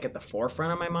not like at the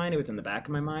forefront of my mind. It was in the back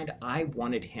of my mind. I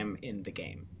wanted him in the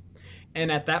game.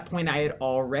 And at that point, I had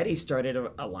already started an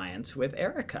alliance with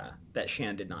Erica that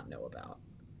Shan did not know about.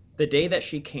 The day that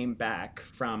she came back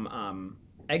from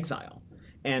exile,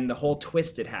 and the whole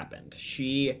twist had happened.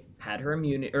 She had her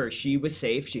immunity, or she was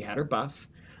safe. She had her buff.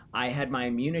 I had my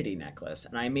immunity necklace,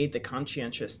 and I made the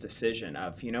conscientious decision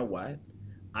of, you know what?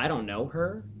 I don't know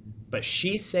her, but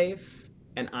she's safe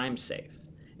and I'm safe.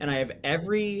 And I have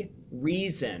every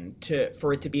reason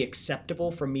for it to be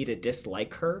acceptable for me to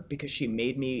dislike her because she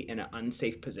made me in an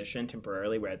unsafe position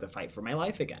temporarily where I had to fight for my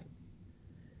life again.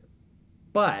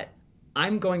 But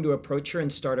I'm going to approach her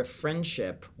and start a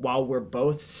friendship while we're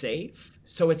both safe,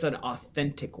 so it's an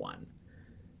authentic one.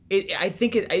 I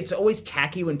think it's always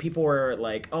tacky when people are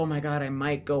like, oh my God, I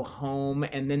might go home.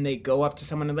 And then they go up to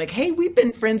someone and like, hey, we've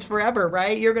been friends forever,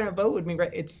 right? You're going to vote with me,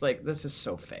 right? It's like, this is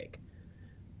so fake.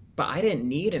 But I didn't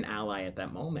need an ally at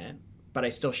that moment. But I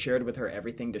still shared with her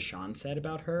everything Deshaun said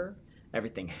about her,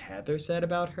 everything Heather said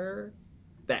about her,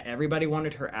 that everybody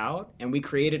wanted her out. And we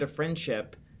created a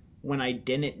friendship when I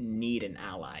didn't need an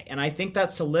ally. And I think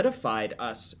that solidified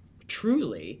us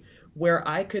truly, where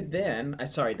I could then,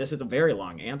 sorry, this is a very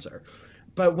long answer,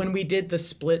 but when we did the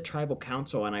split tribal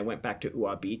council and I went back to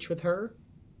Uwa Beach with her,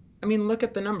 I mean, look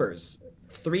at the numbers.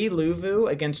 3 Luvu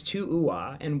against 2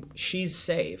 Uwa, and she's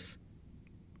safe.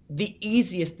 The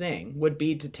easiest thing would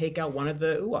be to take out one of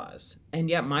the Uwas. And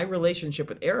yet my relationship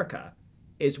with Erica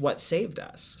is what saved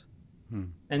us.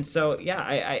 And so, yeah,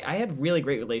 I had really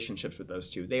great relationships with those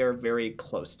two. They are very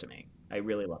close to me. I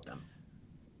really love them.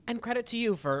 And credit to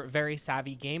you for very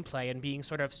savvy gameplay and being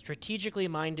sort of strategically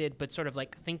minded, but sort of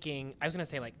like thinking, I was going to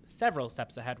say like several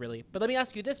steps ahead, really. But let me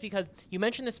ask you this, because you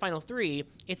mentioned this final 3.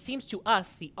 It seems to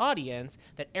us, the audience,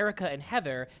 that Erica and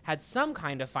Heather had some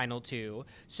kind of final 2.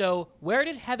 So where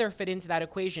did Heather fit into that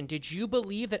equation? Did you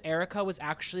believe that Erica was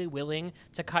actually willing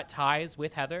to cut ties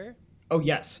with Heather? Oh,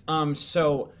 yes.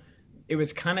 So it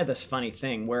was kind of this funny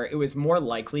thing where it was more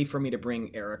likely for me to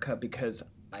bring Erica because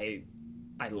I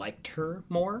liked her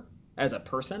more as a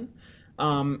person,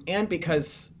 and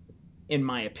because, in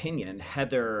my opinion,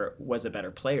 Heather was a better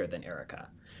player than Erica.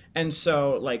 And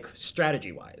so, like,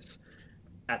 strategy-wise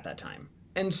at that time.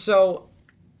 And so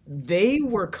they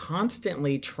were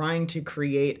constantly trying to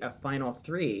create a final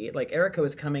 3. Like, Erica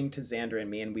was coming to Xander and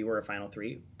me, and we were a final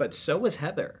 3, but so was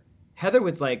Heather. Heather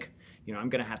was like, you know, I'm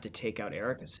going to have to take out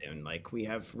Erica soon. Like, we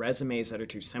have resumes that are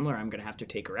too similar. I'm going to have to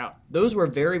take her out. Those were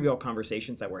very real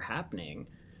conversations that were happening.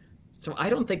 So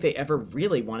I don't think they ever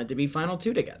really wanted to be final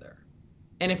 2 together.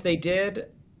 And if they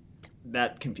did,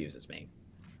 that confuses me.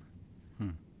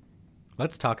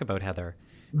 Let's talk about Heather,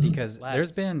 because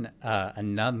there's been a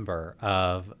number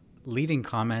of leading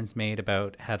comments made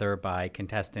about Heather by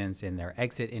contestants in their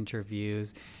exit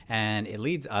interviews, and it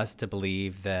leads us to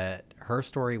believe that her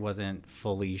story wasn't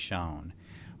fully shown.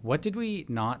 What did we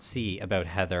not see about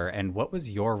Heather, and what was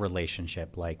your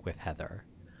relationship like with Heather?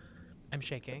 I'm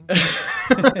shaking.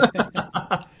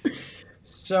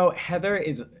 So Heather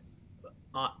is,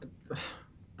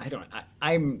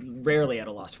 I'm rarely at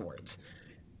a loss for words.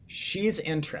 She's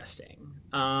interesting.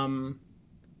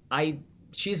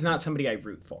 She's not somebody I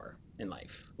root for in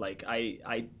life. Like,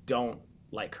 I don't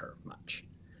like her much.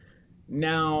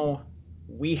 Now,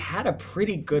 we had a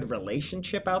pretty good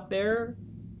relationship out there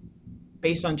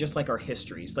based on just like our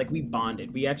histories. Like, we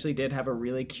bonded. We actually did have a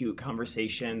really cute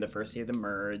conversation the first day of the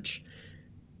merge.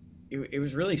 It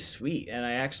was really sweet, and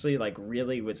I actually like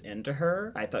really was into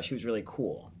her. I thought she was really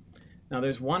cool. Now,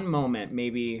 there's one moment,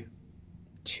 maybe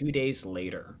 2 days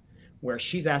later, where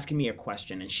she's asking me a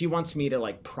question, and she wants me to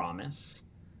like promise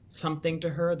something to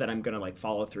her that I'm gonna like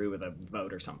follow through with a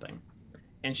vote or something.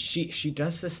 And she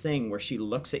does this thing where she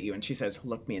looks at you and she says,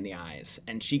 "Look me in the eyes,"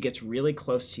 and she gets really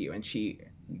close to you and she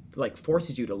like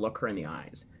forces you to look her in the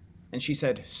eyes. And she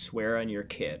said, "Swear on your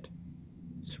kid,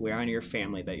 swear on your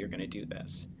family that you're gonna do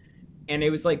this." And it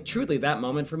was like truly that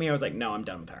moment for me. I was like, no, I'm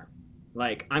done with her.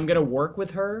 Like, I'm gonna work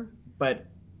with her, but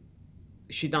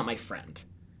she's not my friend.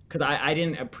 Because I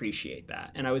didn't appreciate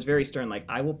that. And I was very stern, like,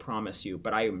 I will promise you,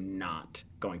 but I am not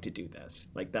going to do this.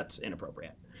 Like, that's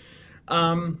inappropriate.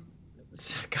 God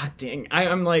dang.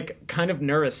 I'm like kind of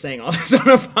nervous saying all this on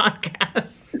a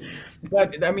podcast.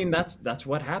 But I mean, that's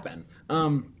what happened.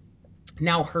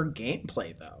 Now her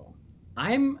gameplay though,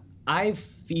 I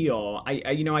feel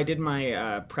I did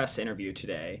my press interview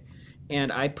today,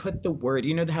 and I put the word,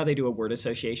 you know how they do a word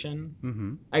association?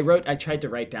 Mm-hmm. I tried to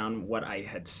write down what I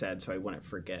had said so I wouldn't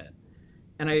forget.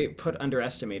 And I put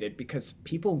underestimated because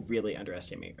people really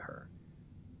underestimate her.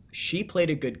 She played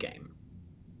a good game.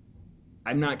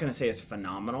 I'm not going to say it's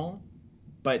phenomenal,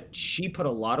 but she put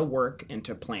a lot of work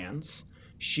into plans.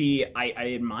 I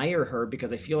admire her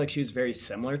because I feel like she was very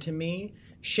similar to me.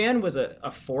 Shan was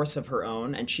a force of her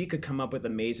own, and she could come up with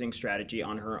amazing strategy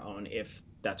on her own if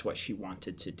that's what she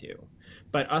wanted to do.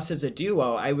 But us as a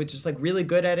duo, I was just like really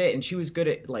good at it, and she was good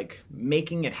at like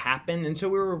making it happen. And so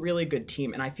we were a really good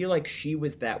team. And I feel like she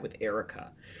was that with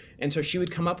Erica. And so she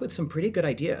would come up with some pretty good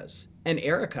ideas. And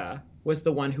Erica was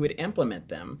the one who would implement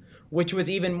them, which was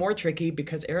even more tricky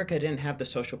because Erica didn't have the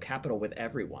social capital with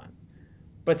everyone,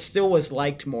 but still was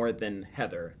liked more than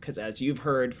Heather. Because as you've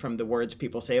heard from the words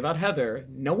people say about Heather,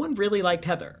 no one really liked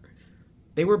Heather.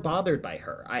 They were bothered by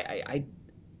her.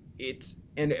 It's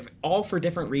and all for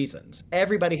different reasons.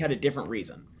 Everybody had a different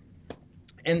reason.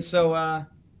 And so,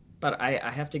 but I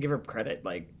have to give her credit.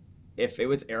 Like, if it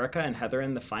was Erica and Heather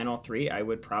in the final 3, I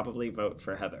would probably vote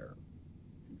for Heather.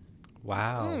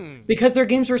 Wow. Because their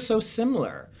games were so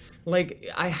similar. Like,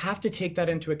 I have to take that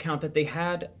into account that they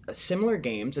had similar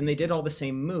games and they did all the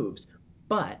same moves.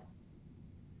 But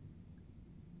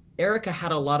Erica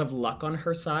had a lot of luck on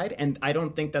her side, and I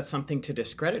don't think that's something to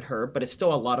discredit her, but it's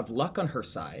still a lot of luck on her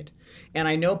side. And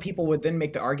I know people would then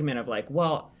make the argument of like,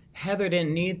 well, Heather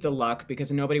didn't need the luck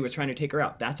because nobody was trying to take her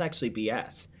out. That's actually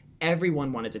BS.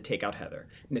 Everyone wanted to take out Heather.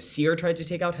 Nasir tried to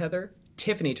take out Heather.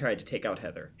 Tiffany tried to take out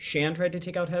Heather. Shan tried to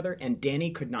take out Heather, and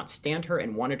Danny could not stand her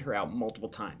and wanted her out multiple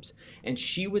times. And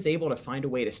she was able to find a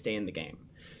way to stay in the game.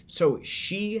 So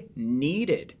she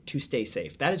needed to stay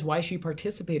safe. That is why she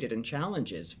participated in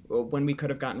challenges when we could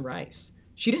have gotten Rice.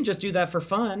 She didn't just do that for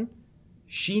fun.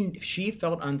 She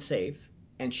felt unsafe,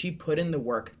 and she put in the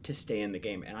work to stay in the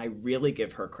game, and I really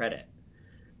give her credit.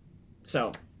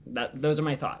 So those are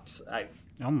my thoughts.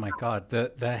 Oh my God,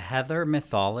 the Heather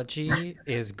mythology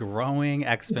is growing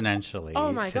exponentially.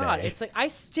 Oh my today. God, it's like I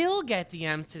still get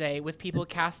DMs today with people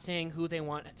casting who they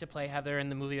want to play Heather in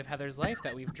the movie of Heather's life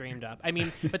that we've dreamed up. I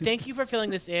mean, but thank you for filling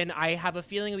this in. I have a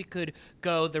feeling we could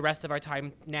go the rest of our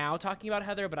time now talking about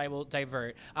Heather, but I will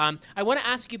divert. I want to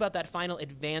ask you about that final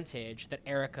advantage that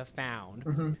Erica found.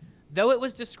 Mm-hmm. Though it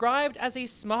was described as a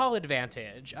small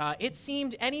advantage, it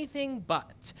seemed anything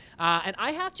but. And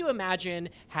I have to imagine,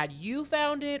 had you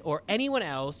found it or anyone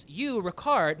else, you,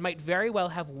 Ricard, might very well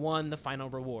have won the final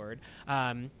reward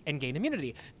and gained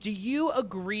immunity. Do you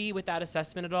agree with that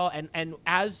assessment at all? And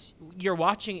as you're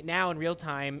watching it now in real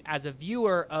time, as a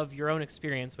viewer of your own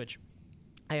experience, which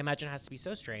I imagine has to be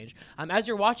so strange. As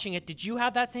you're watching it, did you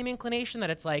have that same inclination that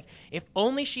it's like, if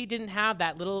only she didn't have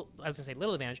that little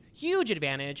advantage, huge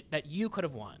advantage that you could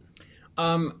have won?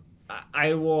 I'll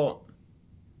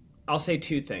say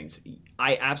 2 things.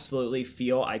 I absolutely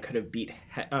feel I could have beat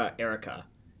Erica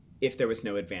if there was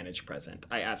no advantage present.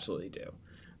 I absolutely do.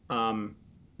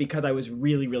 Because I was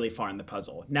really, really far in the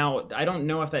puzzle. Now, I don't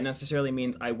know if that necessarily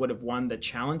means I would have won the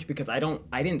challenge because I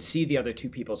didn't see the other 2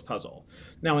 people's puzzle.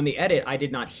 Now, in the edit, I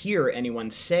did not hear anyone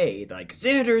say, like,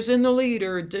 Xander's in the lead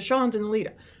or Deshawn's in the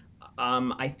lead.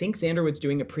 I think Xander was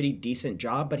doing a pretty decent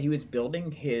job, but he was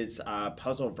building his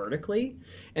puzzle vertically.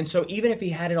 And so even if he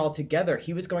had it all together,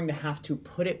 he was going to have to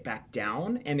put it back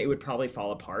down and it would probably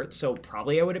fall apart. So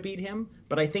probably I would have beat him.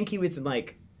 But I think he was in,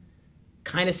 like,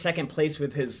 kind of second place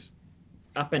with his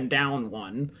up and down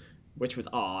one, which was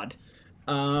odd.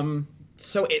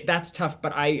 So that's tough,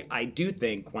 but I do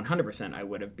think 100% I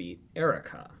would have beat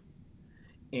Erica.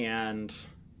 And,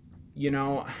 you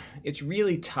know, it's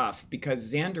really tough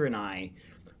because Xander and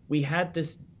we had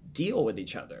this deal with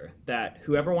each other that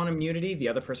whoever won immunity, the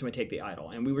other person would take the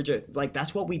idol. And we were just like,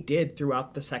 that's what we did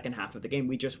throughout the second half of the game.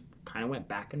 We just kind of went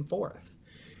back and forth.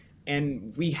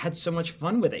 And we had so much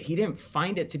fun with it. He didn't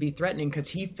find it to be threatening because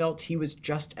he felt he was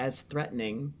just as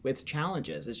threatening with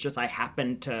challenges. It's just I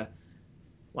happened to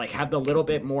like have the little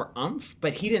bit more oomph,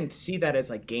 but he didn't see that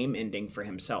as like game ending for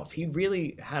himself. He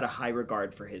really had a high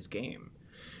regard for his game.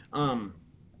 And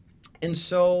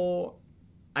so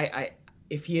I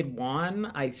if he had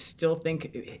won, I still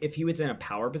think if he was in a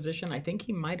power position, I think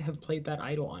he might have played that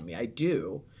idol on me. I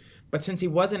do. But since he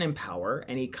wasn't in power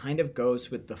and he kind of goes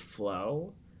with the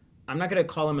flow, I'm not going to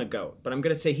call him a GOAT, but I'm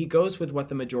going to say he goes with what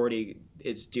the majority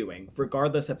is doing,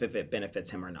 regardless of if it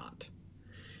benefits him or not.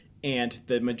 And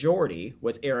the majority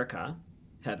was Erica,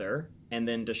 Heather, and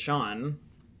then Deshawn,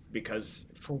 because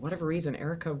for whatever reason,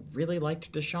 Erica really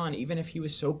liked Deshawn, even if he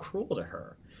was so cruel to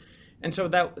her. And so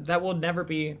that will never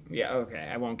be, yeah, okay,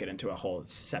 I won't get into a whole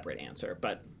separate answer,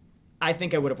 but I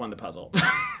think I would have won the puzzle.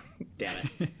 Damn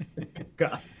it.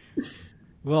 God.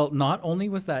 Well, not only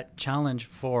was that challenge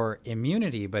for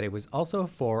immunity, but it was also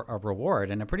for a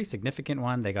reward, and a pretty significant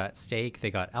one. They got steak,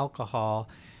 they got alcohol.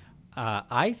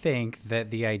 I think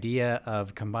that the idea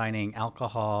of combining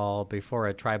alcohol before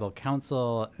a tribal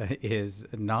council is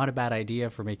not a bad idea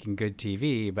for making good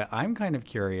TV, but I'm kind of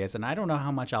curious, and I don't know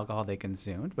how much alcohol they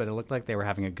consumed, but it looked like they were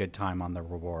having a good time on the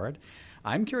reward.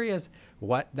 I'm curious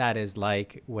what that is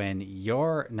like when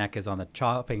your neck is on the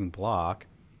chopping block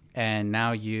and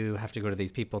now you have to go to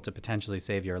these people to potentially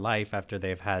save your life after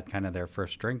they've had kind of their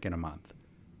first drink in a month.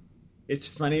 It's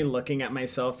funny looking at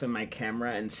myself in my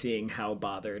camera and seeing how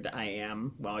bothered I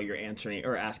am while you're answering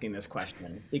or asking this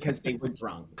question because they were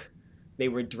drunk. They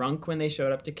were drunk when they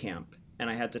showed up to camp, and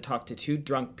I had to talk to two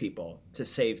drunk people to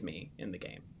save me in the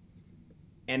game.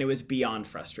 And it was beyond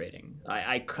frustrating.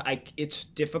 It's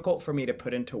difficult for me to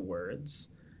put into words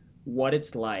what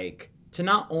it's like to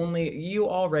not only, you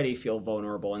already feel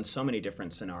vulnerable in so many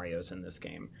different scenarios in this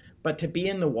game, but to be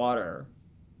in the water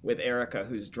with Erica,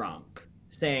 who's drunk,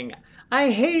 saying, I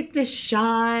hate this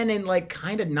Sean, and like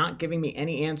kind of not giving me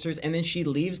any answers. And then she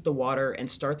leaves the water and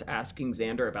starts asking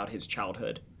Xander about his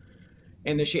childhood.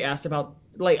 And then she asked about,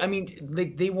 like, I mean,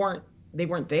 they weren't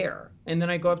there. And then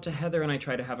I go up to Heather and I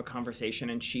try to have a conversation,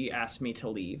 and she asked me to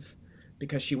leave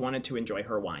because she wanted to enjoy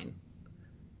her wine.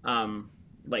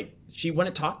 Like, she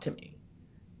wouldn't talk to me.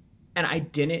 And I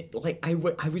didn't, like, I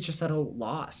was just at a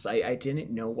loss. I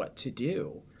didn't know what to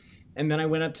do. And then I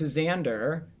went up to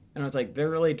Xander, and I was like, they're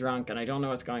really drunk, and I don't know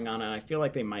what's going on, and I feel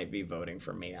like they might be voting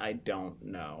for me. I don't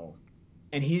know.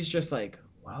 And he's just like,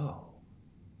 whoa,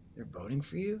 they're voting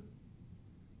for you?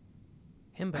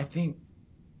 Himbo.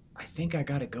 I think I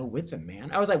gotta go with them,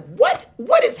 man. I was like,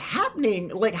 what is happening?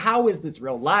 Like, how is this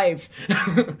real life?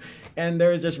 And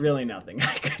there was just really nothing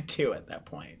I could do at that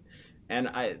point. And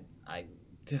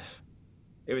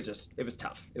it was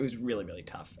tough. It was really, really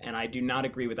tough. And I do not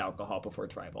agree with alcohol before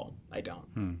tribal. I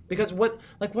don't. Because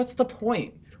what's the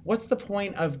point? What's the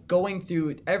point of going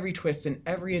through every twist and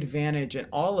every advantage and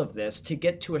all of this to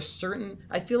get to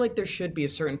I feel like there should be a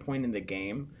certain point in the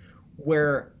game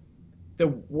where the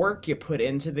work you put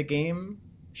into the game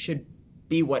should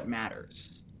be what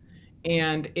matters.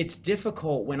 And it's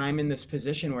difficult when I'm in this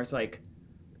position where it's like,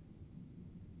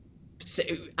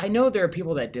 I know there are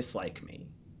people that dislike me.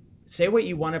 Say what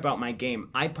you want about my game.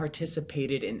 I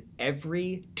participated in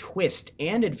every twist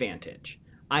and advantage.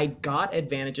 I got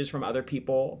advantages from other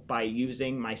people by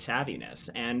using my savviness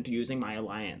and using my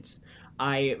alliance.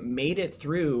 I made it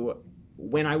through,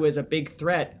 when I was a big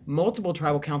threat, multiple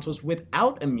tribal councils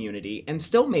without immunity and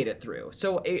still made it through.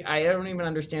 So I don't even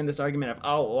understand this argument of,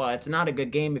 oh, well, it's not a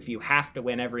good game if you have to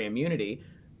win every immunity.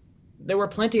 There were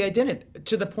plenty I didn't,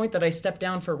 to the point that I stepped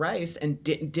down for Rice and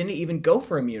didn't even go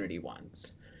for immunity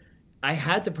ones. I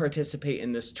had to participate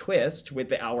in this twist with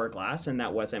the hourglass, and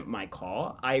that wasn't my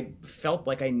call. I felt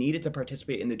like I needed to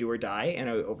participate in the do or die, and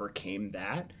I overcame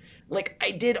that. Like, I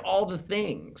did all the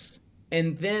things.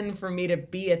 And then for me to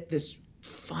be at this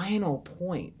final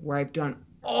point where I've done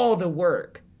all the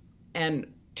work,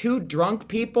 and two drunk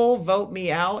people vote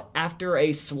me out after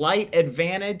a slight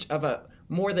advantage of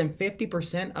more than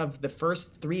 50% of the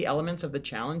first 3 elements of the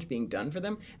challenge being done for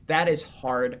them, that is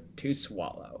hard to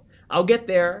swallow. I'll get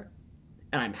there.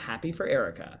 And I'm happy for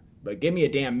Erica, but give me a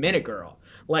damn minute, girl.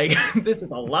 Like, this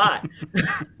is a lot.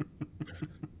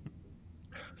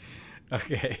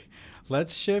 Okay,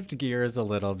 let's shift gears a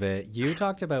little bit. You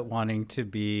talked about wanting to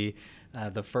be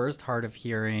the first hard of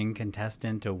hearing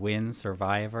contestant to win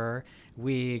Survivor.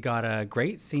 We got a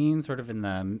great scene sort of in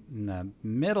the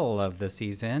middle of the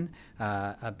season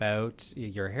about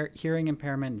your hearing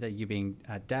impairment, that you being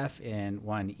deaf in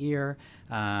one ear,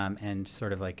 and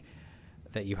sort of like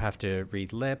that you have to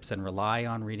read lips and rely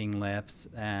on reading lips.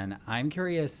 And I'm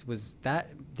curious,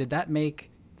 did that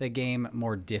make the game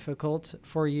more difficult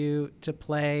for you to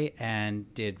play?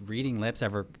 And did reading lips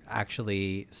ever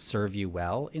actually serve you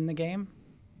well in the game?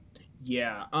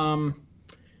 Yeah,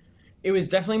 it was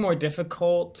definitely more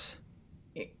difficult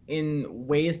in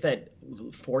ways that,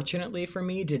 fortunately for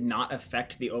me, did not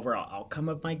affect the overall outcome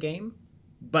of my game.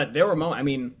 But there were moments, I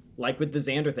mean, like with the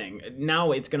Xander thing,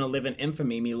 now it's going to live in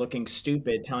infamy, me looking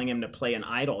stupid, telling him to play an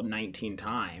idol 19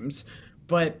 times.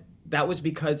 But that was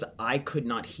because I could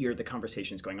not hear the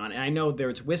conversations going on. And I know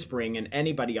there's whispering and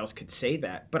anybody else could say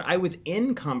that, but I was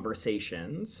in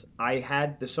conversations. I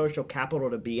had the social capital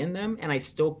to be in them, and I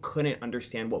still couldn't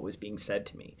understand what was being said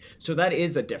to me. So that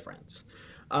is a difference.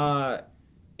 And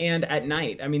at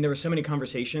night, I mean, there were so many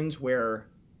conversations where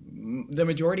the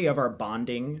majority of our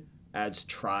bonding as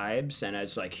tribes and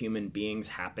as like human beings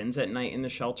happens at night in the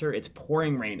shelter. It's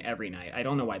pouring rain every night. I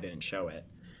don't know why they didn't show it,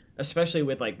 especially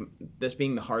with like this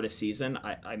being the hardest season.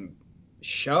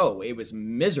 It was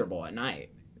miserable at night.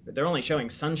 They're only showing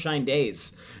sunshine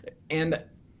days, and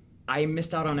I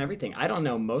missed out on everything. I don't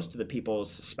know most of the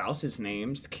people's spouses'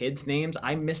 names, kids' names.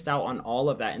 I missed out on all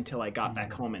of that until I got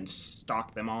back home and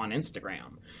stalked them all on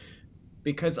Instagram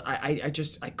because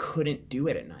I couldn't do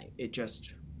it at night. It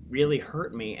just really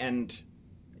hurt me, and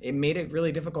it made it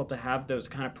really difficult to have those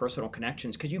kind of personal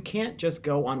connections because you can't just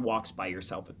go on walks by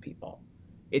yourself with people.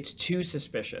 It's too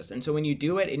suspicious. And so when you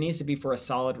do it, it needs to be for a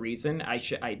solid reason. I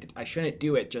shouldn't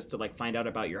do it just to like find out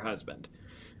about your husband.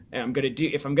 And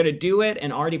if I'm gonna do it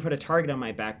and already put a target on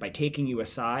my back by taking you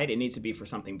aside, it needs to be for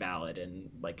something valid and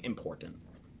like important.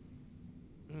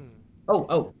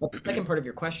 The second part of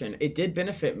your question, it did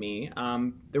benefit me.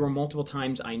 There were multiple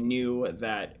times I knew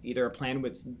that either a plan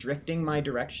was drifting my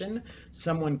direction,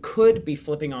 someone could be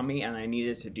flipping on me, and I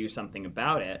needed to do something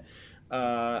about it,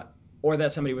 or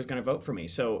that somebody was going to vote for me.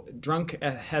 So drunk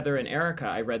Heather and Erica,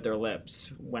 I read their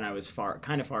lips when I was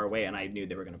kind of far away, and I knew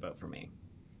they were going to vote for me.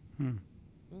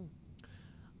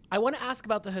 I want to ask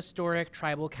about the historic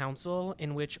tribal council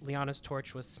in which Lyanna's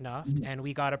torch was snuffed, and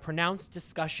we got a pronounced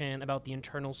discussion about the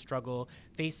internal struggle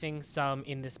facing some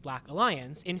in this Black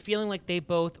Alliance, in feeling like they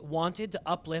both wanted to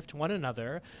uplift one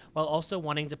another while also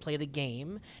wanting to play the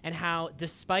game, and how,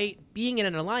 despite being in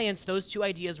an alliance, those two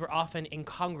ideas were often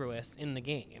incongruous in the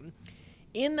game.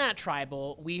 In that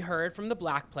tribal, we heard from the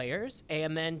Black players,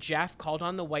 and then Jeff called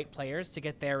on the white players to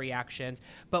get their reactions,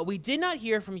 but we did not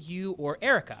hear from you or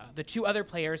Erica, the two other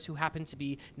players who happen to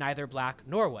be neither Black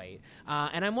nor white.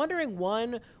 And I'm wondering,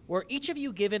 one, were each of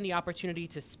you given the opportunity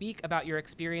to speak about your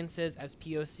experiences as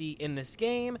POC in this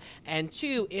game? And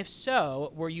two, if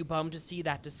so, were you bummed to see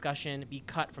that discussion be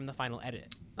cut from the final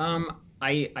edit?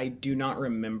 I do not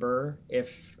remember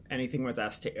if anything was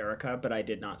asked to Erica, but I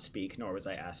did not speak, nor was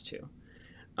I asked to.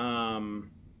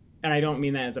 And I don't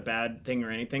mean that as a bad thing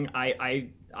or anything. I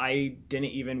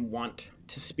didn't even want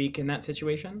to speak in that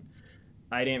situation.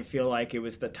 I didn't feel like it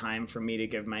was the time for me to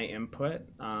give my input.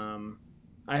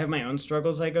 I have my own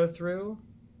struggles I go through,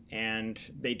 and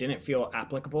they didn't feel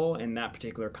applicable in that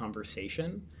particular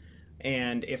conversation.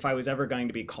 And if I was ever going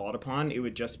to be called upon, it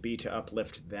would just be to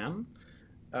uplift them.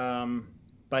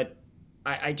 But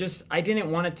I didn't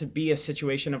want it to be a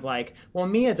situation of like, well,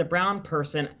 me as a brown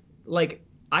person, like,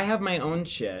 I have my own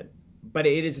shit, but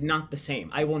it is not the same.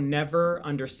 I will never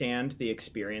understand the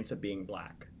experience of being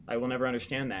Black. I will never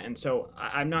understand that. And so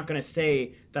I'm not going to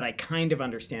say that I kind of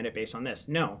understand it based on this.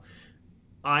 No,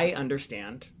 I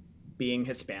understand being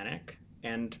Hispanic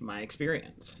and my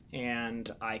experience.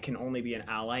 And I can only be an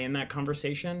ally in that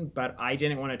conversation, but I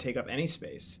didn't want to take up any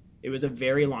space. It was a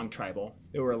very long tribal.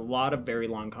 There were a lot of very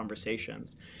long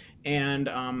conversations. And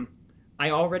I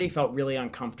already felt really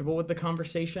uncomfortable with the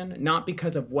conversation, not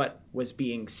because of what was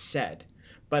being said,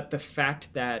 but the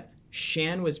fact that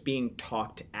Shan was being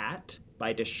talked at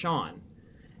by Deshawn,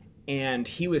 and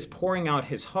he was pouring out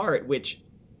his heart, which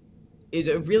is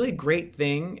a really great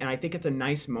thing, and I think it's a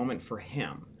nice moment for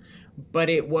him. But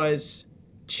it was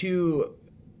to,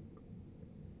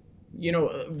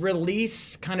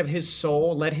 release kind of his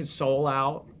soul, let his soul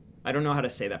out. I don't know how to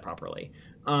say that properly.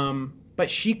 But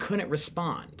she couldn't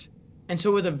respond. And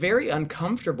so it was a very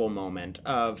uncomfortable moment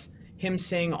of him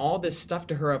saying all this stuff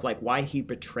to her of like why he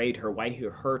betrayed her, why he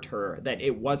hurt her, that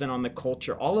it wasn't on the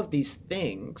culture, all of these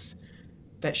things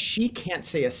that she can't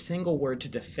say a single word to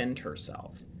defend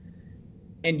herself.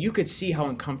 And you could see how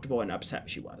uncomfortable and upset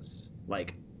she was.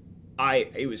 Like,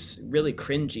 it was really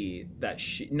cringy that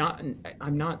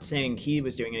I'm not saying he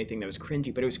was doing anything that was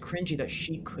cringy, but it was cringy that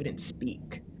she couldn't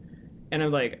speak. And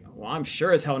I'm like, well, I'm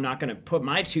sure as hell not going to put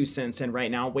my 2 cents in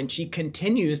right now when she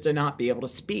continues to not be able to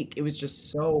speak. It was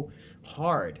just so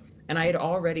hard. And I had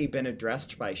already been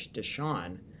addressed by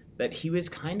Deshawn that he was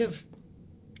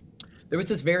there was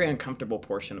this very uncomfortable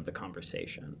portion of the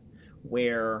conversation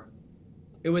where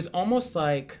it was almost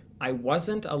like I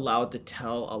wasn't allowed to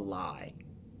tell a lie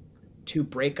to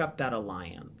break up that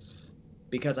alliance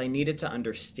because I needed to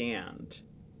understand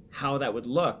how that would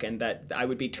look, and that I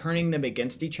would be turning them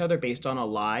against each other based on a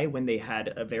lie when they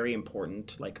had a very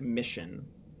important mission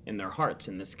in their hearts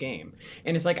in this game.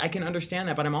 And it's like, I can understand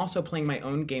that, but I'm also playing my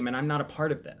own game and I'm not a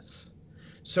part of this.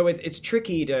 So it's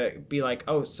tricky to be like,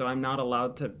 oh, so I'm not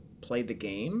allowed to play the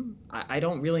game? I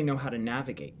don't really know how to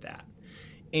navigate that.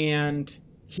 And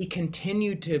he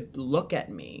continued to look at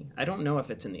me. I don't know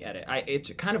if it's in the edit.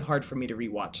 It's kind of hard for me to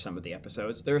rewatch some of the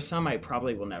episodes. There are some I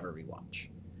probably will never rewatch.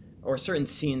 Or certain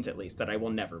scenes, at least, that I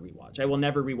will never rewatch. I will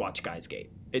never rewatch Guy's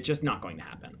Gate. It's just not going to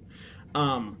happen.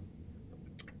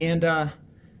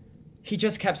 He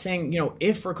just kept saying,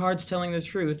 if Ricard's telling the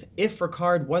truth, if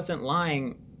Ricard wasn't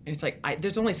lying, and it's like,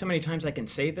 there's only so many times I can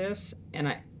say this,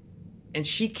 and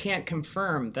she can't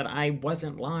confirm that I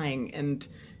wasn't lying, and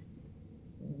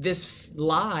this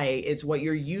lie is what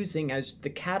you're using as the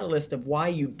catalyst of why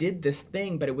you did this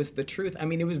thing, but it was the truth. I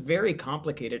mean, it was very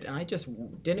complicated, and I just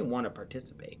didn't want to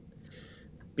participate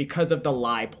because of the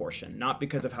lie portion, not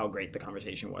because of how great the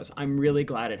conversation was. I'm really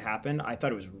glad it happened. I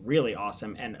thought it was really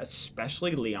awesome, and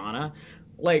especially Liana.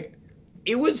 Like,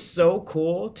 it was so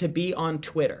cool to be on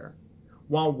Twitter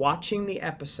while watching the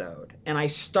episode, and I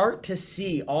start to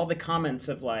see all the comments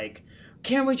of like,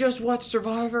 can't we just watch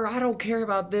Survivor? I don't care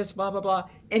about this, blah, blah, blah.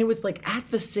 And it was like at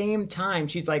the same time,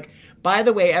 she's like, by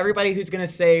the way, everybody who's going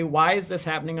to say, why is this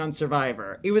happening on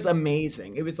Survivor? It was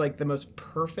amazing. It was like the most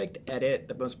perfect edit,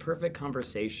 the most perfect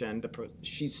conversation.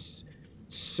 She's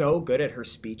so good at her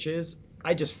speeches.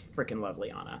 I just freaking love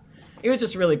Liana. It was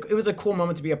just it was a cool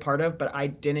moment to be a part of, but I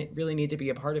didn't really need to be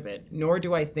a part of it. Nor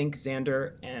do I think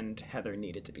Xander and Heather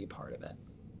needed to be part of it.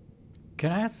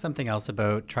 Can I ask something else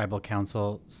about Tribal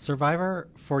Council? Survivor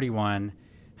 41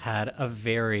 had a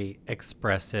very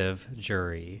expressive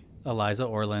jury. Eliza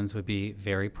Orlins would be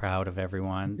very proud of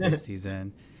everyone this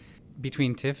season.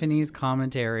 Between Tiffany's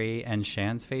commentary and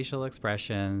Shan's facial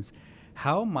expressions,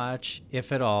 how much,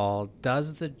 if at all,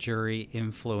 does the jury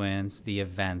influence the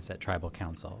events at Tribal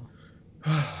Council?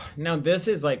 Now, this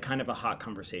is like kind of a hot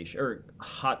conversation or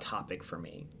hot topic for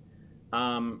me.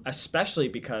 Especially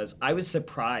because I was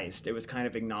surprised it was kind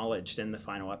of acknowledged in the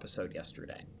final episode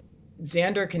yesterday.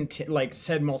 Xander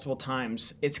said multiple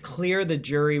times, it's clear the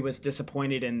jury was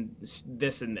disappointed in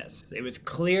this and this. It was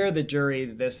clear the jury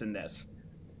this and this.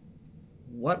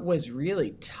 What was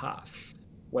really tough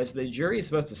was the jury is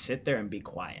supposed to sit there and be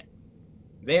quiet.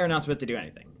 They are not supposed to do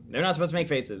anything. They're not supposed to make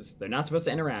faces. They're not supposed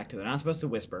to interact. They're not supposed to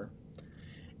whisper.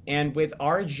 And with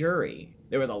our jury,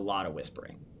 there was a lot of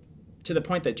whispering, to the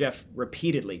point that Jeff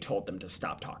repeatedly told them to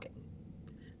stop talking.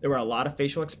 There were a lot of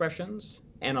facial expressions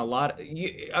and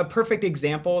a perfect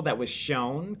example that was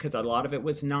shown, because a lot of it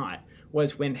was not,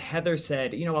 was when Heather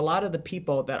said, a lot of the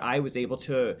people that I was able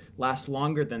to last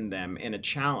longer than them in a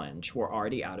challenge were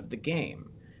already out of the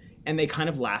game. And they kind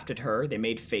of laughed at her. They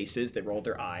made faces. They rolled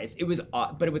their eyes.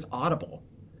 But it was audible.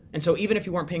 And so even if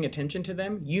you weren't paying attention to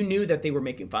them, you knew that they were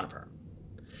making fun of her.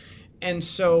 And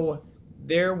so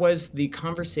there was the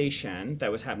conversation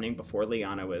that was happening before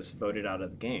Liana was voted out of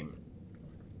the game,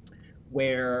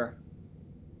 where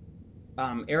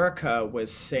Erica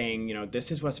was saying, this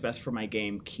is what's best for my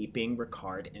game, keeping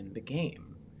Ricard in the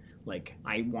game. Like,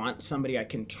 I want somebody I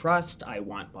can trust. I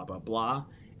want blah, blah, blah.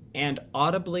 And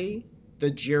audibly,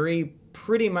 the jury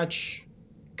pretty much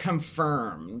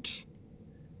confirmed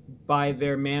by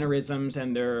their mannerisms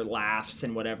and their laughs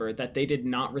and whatever that they did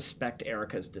not respect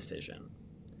Erica's decision.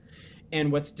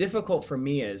 And what's difficult for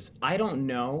me is I don't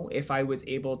know if I was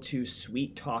able to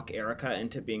sweet talk Erica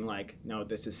into being like, no,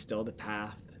 this is still the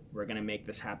path. We're going to make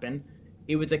this happen.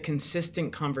 It was a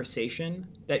consistent conversation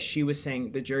that she was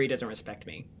saying, the jury doesn't respect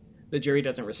me. The jury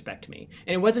doesn't respect me.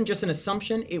 And it wasn't just an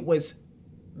assumption. It was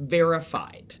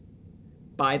verified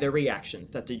by their reactions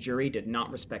that the jury did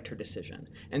not respect her decision.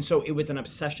 And so it was an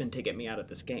obsession to get me out of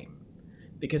this game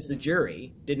because the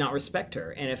jury did not respect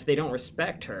her. And if they don't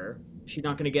respect her, she's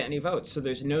not going to get any votes. So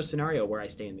there's no scenario where I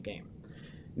stay in the game.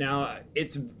 Now,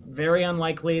 it's very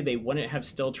unlikely they wouldn't have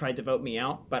still tried to vote me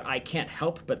out, but I can't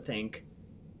help but think,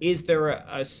 is there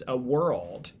a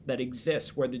world that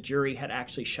exists where the jury had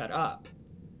actually shut up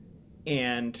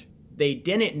and they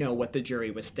didn't know what the jury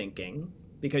was thinking?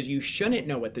 Because you shouldn't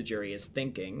know what the jury is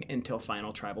thinking until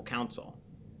final tribal council.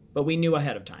 But we knew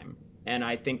ahead of time, and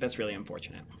I think that's really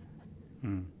unfortunate.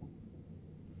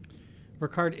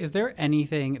 Ricard, is there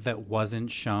anything that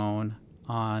wasn't shown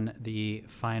on the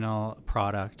final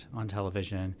product on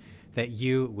television that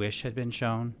you wish had been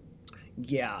shown?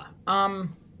 Yeah.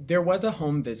 There was a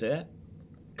home visit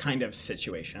kind of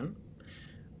situation.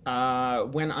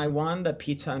 When I won the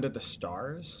Pizza Under the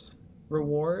Stars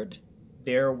reward,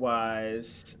 there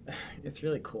was, it's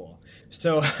really cool.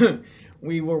 So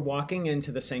we were walking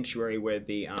into the sanctuary where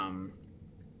the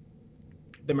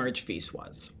merge feast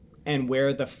was, and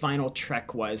where the final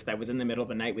trek was that was in the middle of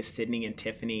the night with Sydney and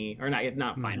Tiffany, or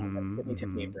not final, but Sydney,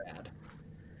 Tiffany, and Brad.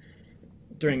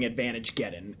 During Advantage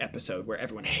Geddon episode where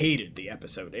everyone hated the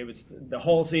episode. It was, the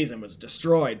whole season was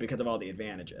destroyed because of all the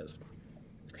advantages.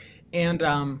 And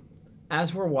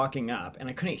as we're walking up, and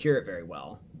I couldn't hear it very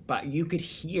well, but you could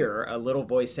hear a little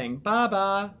voice saying,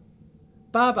 Baba,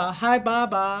 Baba, hi,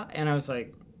 Baba. And I was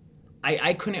like,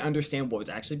 I couldn't understand what was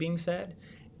actually being said.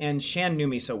 And Shan knew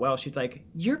me so well. She's like,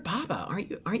 you're Baba.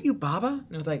 Aren't you Baba?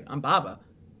 And I was like, I'm Baba.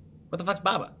 What the fuck's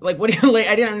Baba? Like, what do you, like,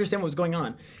 I didn't understand what was going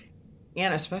on.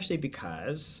 And especially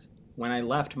because when I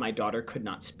left, my daughter could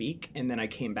not speak, and then I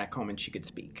came back home and she could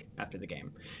speak after the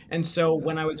game. And so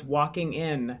when I was walking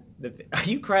in, are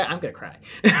you cry? I'm gonna cry.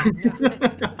 It's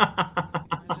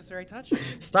just very touching.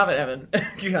 Stop it, Evan.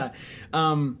 Yeah.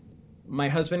 My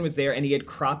husband was there and he had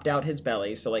cropped out his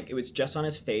belly, so like it was just on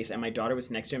his face, and my daughter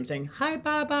was next to him saying, "Hi,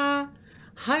 Baba.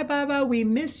 Hi, Baba. We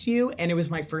miss you." And it was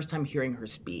my first time hearing her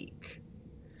speak.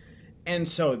 And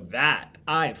so that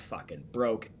I fucking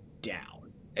broke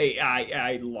down.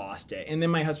 I lost it. And then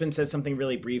my husband said something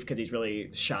really brief because he's really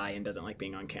shy and doesn't like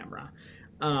being on camera.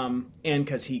 And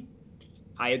because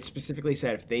I had specifically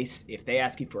said if they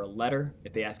ask you for a letter,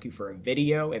 if they ask you for a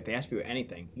video, if they ask you for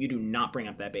anything, you do not bring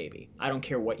up that baby. I don't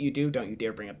care what you do, don't you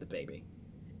dare bring up the baby.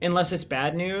 Unless it's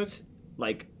bad news,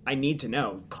 like I need to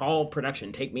know. Call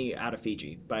production, take me out of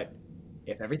Fiji. But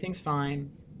if everything's fine,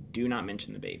 do not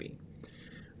mention the baby.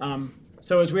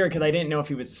 So it was weird because I didn't know if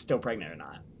he was still pregnant or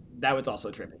not. That was also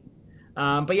trippy.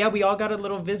 But yeah, we all got a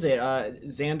little visit.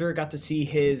 Xander got to see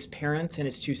his parents and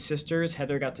his two sisters.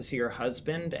 Heather got to see her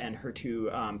husband and her two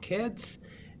kids.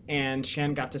 And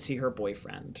Shen got to see her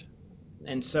boyfriend.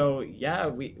 And so, yeah,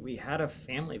 we had a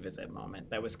family visit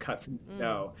moment that was cut from the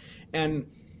show. And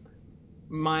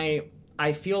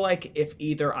I feel like if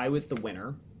either I was the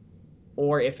winner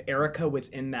or if Erica was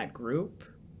in that group,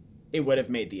 it would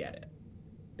have made the edit.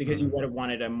 Because you would have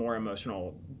wanted a more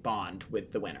emotional bond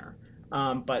with the winner.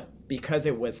 But because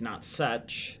it was not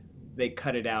such, they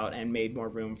cut it out and made more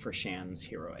room for Shan's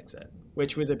hero exit,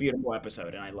 which was a beautiful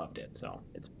episode, and I loved it. So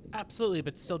it's Absolutely,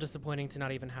 but still disappointing to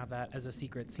not even have that as a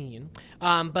secret scene.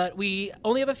 But we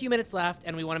only have a few minutes left,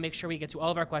 and we want to make sure we get to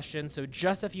all of our questions. So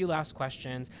just a few last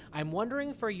questions. I'm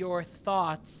wondering for your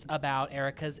thoughts about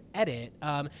Erica's edit.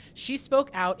 She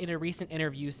spoke out in a recent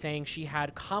interview saying she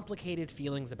had complicated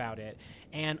feelings about it.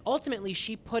 And ultimately,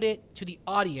 she put it to the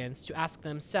audience to ask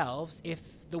themselves if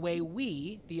the way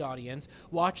we, the audience,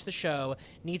 watch the show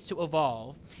needs to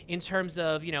evolve in terms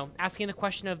of, asking the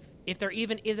question of if there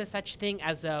even is a such thing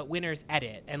as a winner's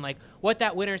edit and like what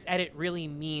that winner's edit really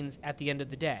means at the end of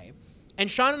the day. And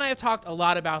Sean and I have talked a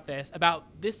lot about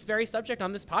this very subject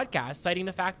on this podcast, citing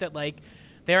the fact that like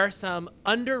there are some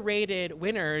underrated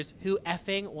winners who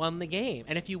effing won the game.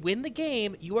 And if you win the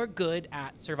game, you are good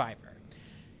at Survivor.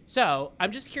 So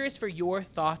I'm just curious for your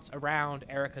thoughts around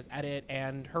Erica's edit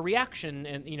and her reaction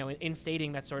and, in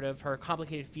stating that sort of her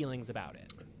complicated feelings about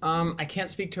it. I can't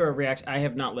speak to her reaction. I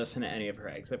have not listened to any of her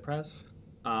exit press.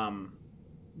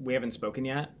 We haven't spoken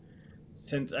yet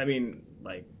since,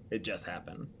 it just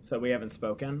happened. So we haven't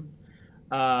spoken.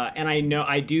 And I know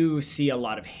I do see a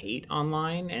lot of hate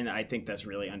online, and I think that's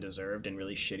really undeserved and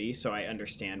really shitty. So I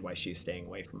understand why she's staying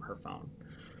away from her phone.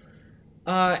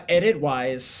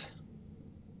 Edit-wise,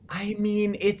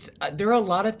 it's there are a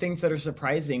lot of things that are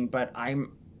surprising, but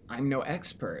I'm no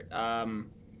expert.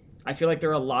 I feel like there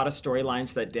are a lot of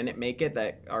storylines that didn't make it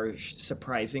that are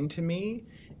surprising to me,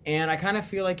 and I kind of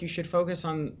feel like you should focus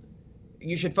on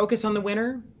the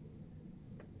winner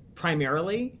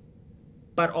primarily,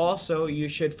 but also you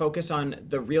should focus on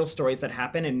the real stories that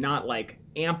happen and not like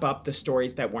amp up the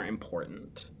stories that weren't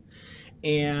important.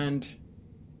 And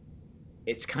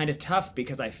it's kind of tough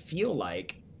because I feel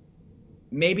like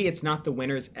maybe it's not the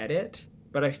winner's edit,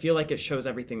 but I feel like it shows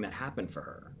everything that happened for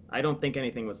her. I don't think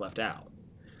anything was left out.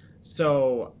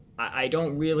 So I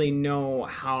don't really know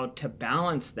how to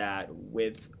balance that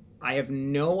with, I have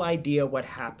no idea what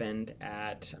happened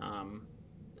at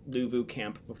Luvu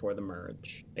camp before the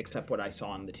merge, except what I saw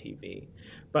on the TV.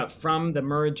 But from the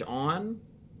merge on,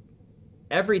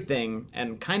 everything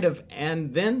and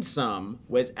then some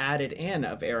was added in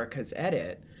of Erica's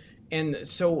edit. And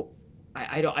so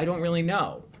I don't really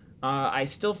know. I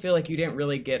still feel like you didn't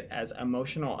really get as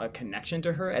emotional a connection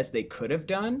to her as they could have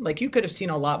done. Like, you could have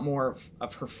seen a lot more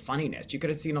of her funniness. You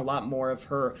could have seen a lot more of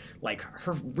her, like,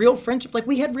 her real friendship. Like,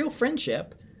 we had real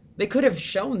friendship. They could have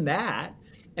shown that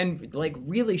and, like,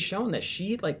 really shown that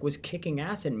she, like, was kicking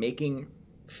ass and making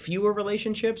fewer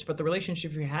relationships, but the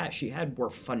relationships she had were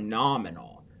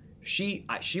phenomenal. She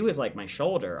was like my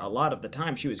shoulder a lot of the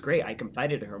time. She was great. I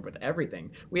confided in her with everything.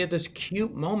 We had this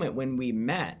cute moment when we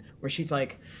met where she's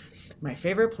like, my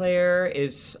favorite player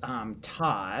is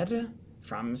Todd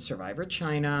from Survivor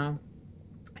China.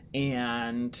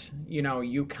 And,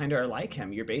 you kind of are like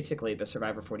him. You're basically the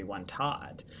Survivor 41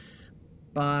 Todd.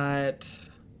 But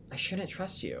I shouldn't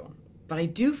trust you. But I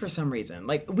do for some reason.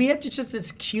 Like, we had just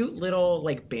this cute little,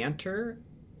 like, banter.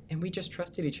 And we just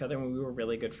trusted each other when we were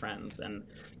really good friends. And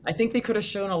I think they could have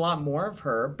shown a lot more of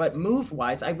her. But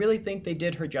move-wise, I really think they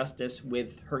did her justice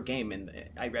with her game. And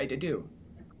I do.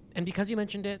 And because you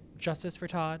mentioned it, justice for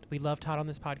Todd. We love Todd on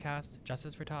this podcast.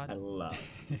 Justice for Todd. I love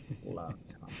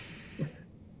Todd.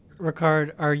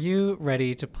 Ricard, are you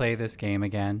ready to play this game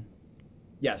again?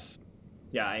 Yes.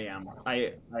 Yeah, I am.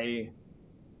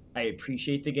 I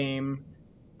appreciate the game.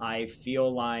 I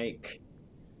feel like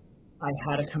I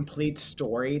had a complete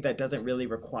story that doesn't really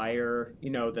require,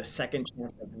 the second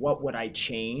chance of what would I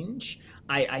change.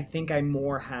 I think I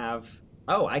more have,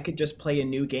 oh, I could just play a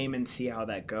new game and see how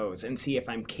that goes and see if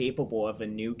I'm capable of a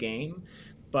new game.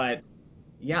 But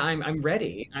yeah, I'm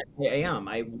ready. I am.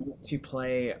 I want to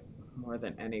play more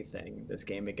than anything this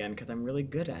game again because I'm really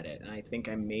good at it and I think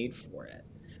I'm made for it.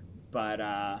 But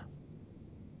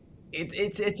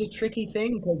it's a tricky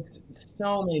thing because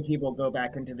so many people go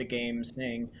back into the game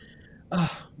saying,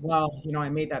 "Oh, well, I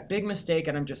made that big mistake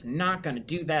and I'm just not going to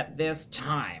do that this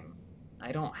time."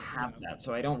 I don't have Yeah. that,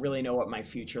 so I don't really know what my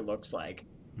future looks like.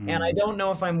 And I Mm. don't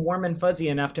know if I'm warm and fuzzy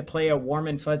enough to play a warm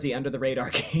and fuzzy under the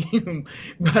radar game,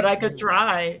 but I could Mm.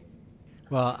 try.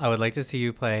 Well, I would like to see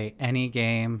you play any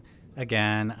game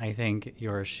again. I think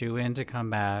you're a shoe-in to come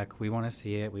back. We want to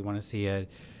see it. We want to see a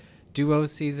duo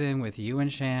season with you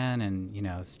and Shan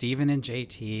and, Steven and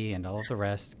JT and all of the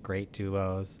rest. Great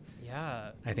duos.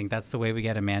 Yeah. I think that's the way we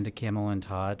get Amanda Kimmel and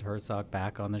Todd Herzog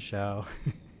back on the show.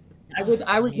 I mean,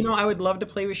 I would love to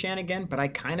play with Shan again, but I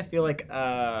kind of feel like,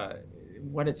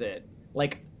 what is it?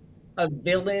 Like a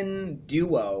villain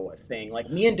duo thing. Like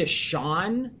me and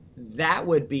Deshaun, that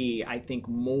would be, I think,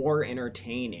 more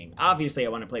entertaining. Obviously, I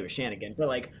want to play with Shan again, but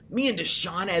like me and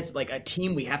Deshaun as like a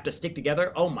team, we have to stick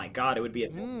together. Oh my God, it would be a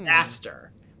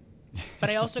disaster. but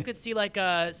I also could see like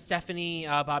a Stephanie,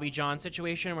 Bobby John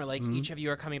situation where like each of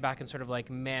you are coming back and sort of like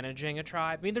managing a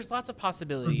tribe. I mean, there's lots of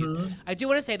possibilities. I do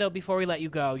want to say though, before we let you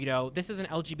go, this is an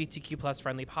LGBTQ plus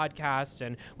friendly podcast,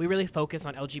 and we really focus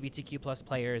on LGBTQ plus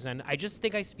players. And I just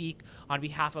think I speak on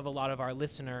behalf of a lot of our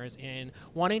listeners in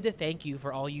wanting to thank you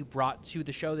for all you brought to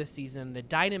the show this season, the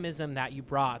dynamism that you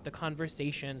brought, the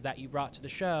conversations that you brought to the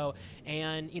show,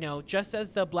 and just as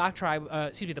the Black Tribe,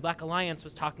 the Black Alliance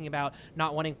was talking about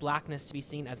not wanting blackness to be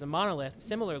seen as a monolith.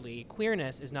 Similarly,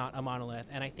 queerness is not a monolith,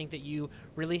 and I think that you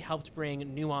really helped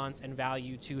bring nuance and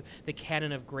value to the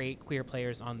canon of great queer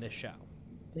players on this show.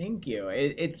 Thank you.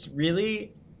 It's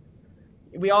really,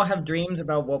 we all have dreams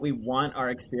about what we want our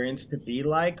experience to be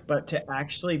like, but to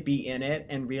actually be in it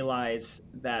and realize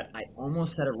that I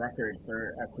almost set a record for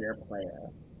a queer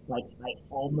player. Like, I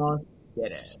almost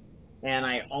did it. And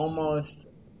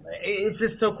it's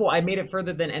just so cool. I made it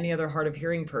further than any other hard of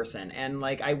hearing person. And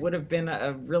like, I would have been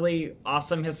a really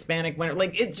awesome Hispanic winner.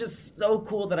 Like, it's just so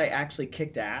cool that I actually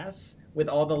kicked ass with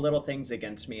all the little things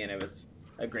against me. And it was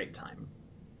a great time.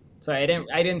 So I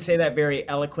didn't say that very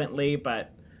eloquently,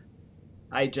 but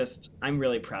I'm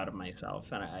really proud of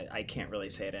myself, and I can't really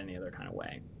say it any other kind of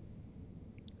way.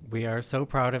 We are so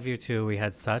proud of you too. We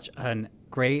had such a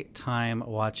great time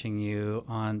watching you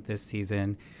on this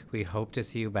season. We hope to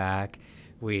see you back.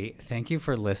 We thank you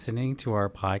for listening to our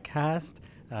podcast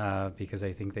because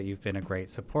I think that you've been a great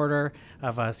supporter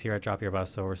of us here at Drop Your Buff.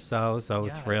 So we're so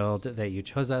Yes. thrilled that you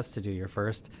chose us to do your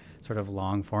first sort of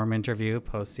long form interview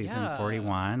post season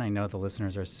 41. I know the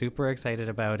listeners are super excited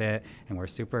about it, and we're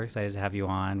super excited to have you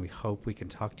on. We hope we can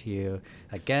talk to you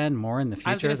again more in the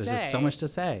future. There's just so much to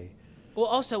say. Well,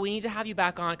 also, we need to have you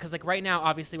back on because, like, right now,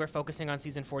 obviously, we're focusing on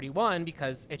season 41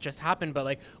 because it just happened. But,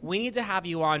 like, we need to have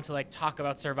you on to, like, talk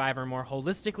about Survivor more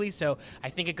holistically. So I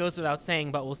think it goes without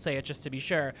saying, but we'll say it just to be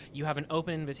sure. You have an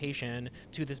open invitation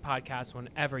to this podcast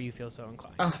whenever you feel so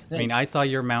inclined. Oh, I mean, I saw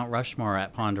your Mount Rushmore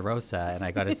at Ponderosa, and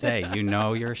I got to say, you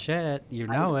know your shit. You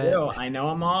know it. I know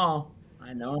them all.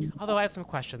 I know 'em. Although I have some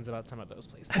questions about some of those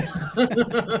places.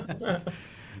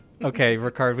 Okay,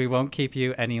 Ricard, we won't keep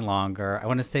you any longer. I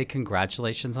want to say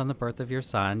congratulations on the birth of your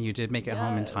son. You did make it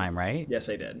home in time, right? Yes,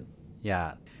 I did.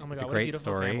 Yeah. Oh my It's God, a what a great beautiful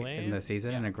story family. in the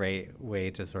season Yeah. and a great way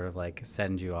to sort of like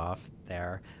send you off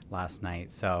there last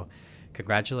night. So,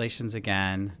 congratulations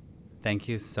again. Thank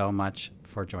you so much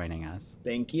for joining us.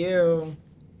 Thank you.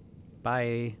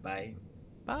 Bye. Bye.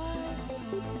 Bye.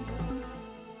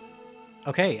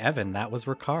 Okay, Evan, that was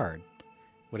Ricard.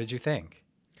 What did you think?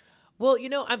 Well,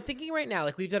 I'm thinking right now,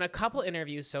 like we've done a couple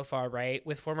interviews so far, right,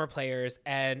 with former players,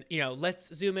 and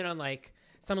let's zoom in on like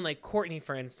someone like Courtney,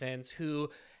 for instance, who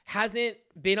hasn't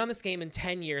been on this game in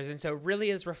 10 years, and so really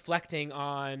is reflecting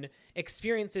on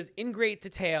experiences in great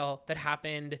detail that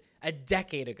happened a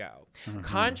decade ago.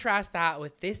 Contrast that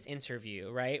with this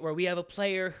interview, right, where we have a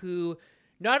player who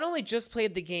not only just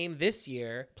played the game this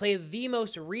year, played the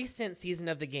most recent season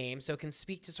of the game, so can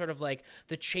speak to sort of like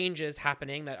the changes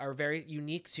happening that are very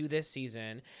unique to this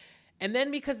season. And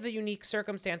then because of the unique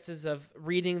circumstances of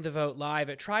reading the vote live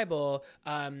at Tribal,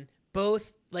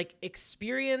 both like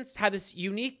had this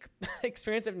unique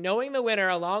experience of knowing the winner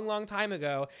a long time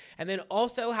ago, and then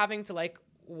also having to like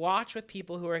watch with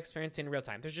people who are experiencing in real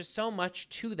time. There's just so much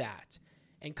to that.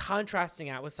 And contrasting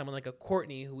out with someone like a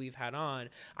Courtney who we've had on,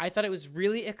 I thought it was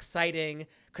really exciting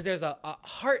because there's a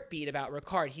heartbeat about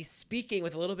Ricard. He's speaking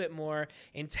with a little bit more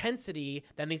intensity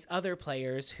than these other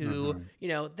players who, you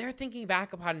know, they're thinking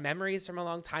back upon memories from a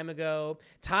long time ago.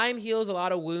 Time heals a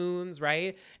lot of wounds,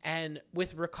 right? And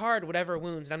with Ricard, whatever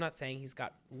wounds, and I'm not saying he's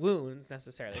got wounds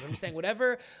necessarily, but I'm just saying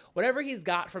whatever he's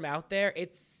got from out there,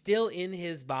 it's still in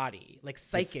his body, like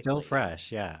psychically. It's still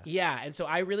fresh, yeah. Yeah, and so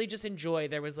I really just enjoy,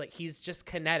 there was like, he's just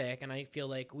kinetic, and I feel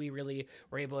like we really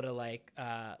were able to like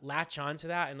latch onto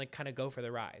that and like kind of go for the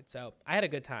ride. So I had a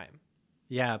good time.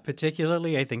 Yeah,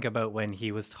 particularly I think about when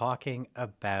he was talking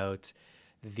about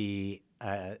the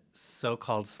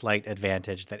so-called slight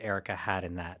advantage that Erica had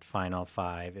in that Final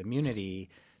Five immunity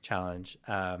challenge.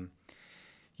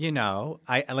 You know,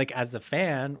 I like, as a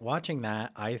fan watching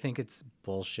that, I think it's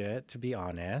bullshit, to be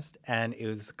honest. And it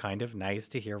was kind of nice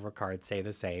to hear Ricard say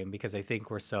the same, because I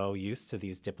think we're so used to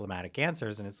these diplomatic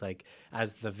answers. And it's like,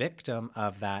 as the victim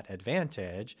of that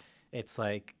advantage, it's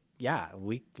like, yeah,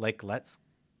 we like, let's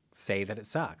say that it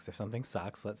sucks. If something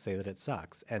sucks, let's say that it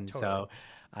sucks. And so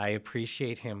I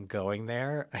appreciate him going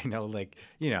there. I know, like,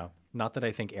 you know, not that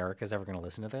I think Erica's ever going to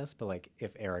listen to this, but like,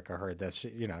 if Erica heard this,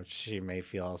 you know, she may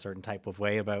feel a certain type of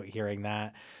way about hearing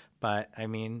that. But I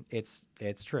mean, it's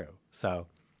true. So,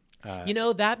 you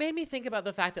know, that made me think about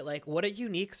the fact that, like, what a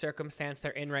unique circumstance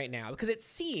they're in right now. Because it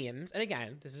seems, and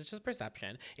again, this is just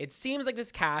perception, it seems like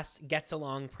this cast gets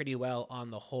along pretty well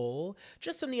on the whole,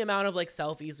 just from the amount of, like,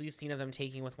 selfies we've seen of them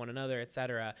taking with one another,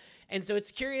 etc. And so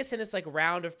it's curious in this, like,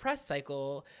 round of press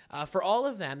cycle for all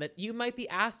of them that you might be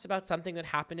asked about something that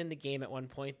happened in the game at one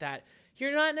point that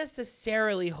you're not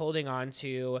necessarily holding on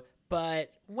to, but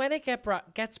when it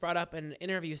gets brought up in an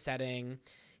interview setting,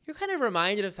 you're kind of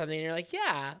reminded of something and you're like,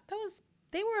 yeah,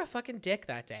 they were a fucking dick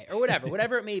that day, or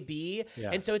whatever it may be. Yeah.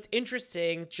 And so it's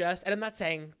interesting and I'm not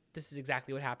saying this is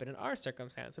exactly what happened in our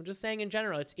circumstance. I'm just saying in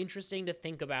general, it's interesting to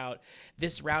think about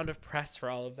this round of press for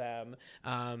all of them,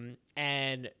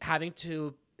 and having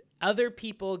to other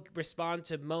people respond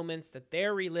to moments that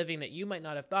they're reliving that you might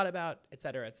not have thought about, et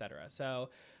cetera, et cetera.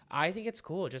 So I think it's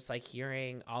cool just like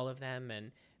hearing all of them,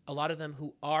 and a lot of them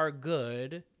who are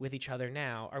good with each other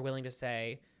now are willing to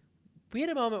say, we had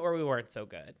a moment where we weren't so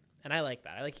good. And I like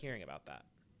that. I like hearing about that.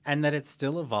 And that it's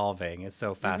still evolving is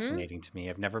so fascinating to me.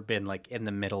 I've never been like in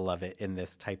the middle of it in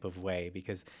this type of way,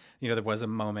 because, you know, there was a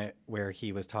moment where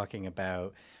he was talking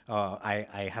about, oh,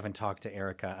 I haven't talked to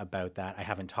Erica about that. I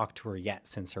haven't talked to her yet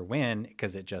since her win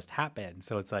because it just happened.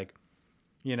 So it's like,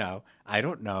 you know, I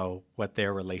don't know what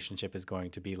their relationship is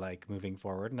going to be like moving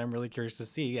forward. And I'm really curious to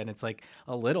see. And it's like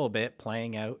a little bit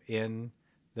playing out in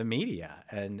the media,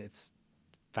 and it's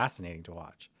fascinating to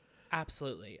watch.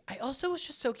 Absolutely. I also was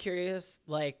just so curious,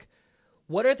 like,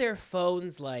 what are their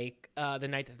phones like the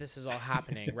night that this is all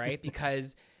happening, right?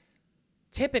 Because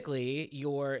typically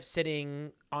you're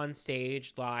sitting on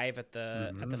stage live at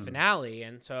the finale,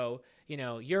 and so, you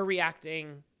know, you're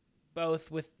reacting both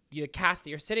with the cast that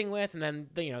you're sitting with and then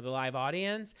the, you know, the live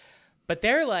audience, but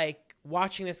they're like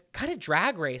watching this kind of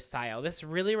Drag Race style. This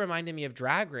really reminded me of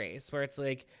Drag Race, where it's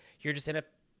like you're just in a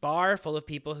bar full of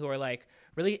people who are like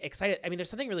really excited. I mean,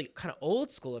 there's something really kind of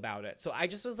old school about it. So I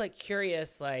just was like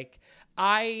curious, like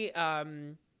I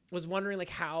was wondering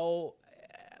like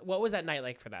what was that night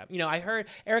like for them? You know, I heard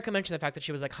Erica mention the fact that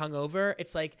she was like hungover.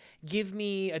 It's like, give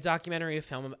me a documentary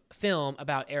film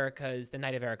about The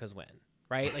night of Erica's win,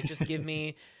 right? Like just give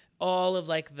me all of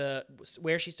like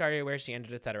where she started, where she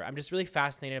ended, etc. I'm just really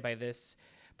fascinated by this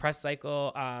press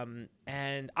cycle.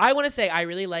 And I want to say I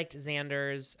really liked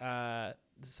Xander's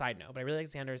side note, but I really like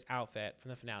Xander's outfit from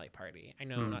the finale party. I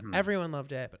know not everyone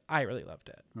loved it, but I really loved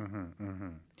it.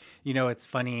 You know, it's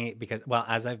funny because, well,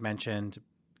 as I've mentioned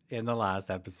in the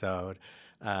last episode,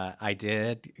 I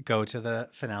did go to the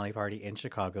finale party in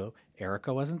Chicago.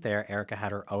 Erica wasn't there. Erica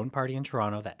had her own party in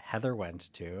Toronto that Heather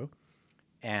went to,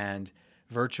 and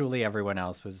virtually everyone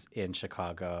else was in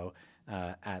Chicago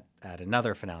at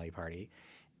another finale party.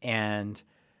 And,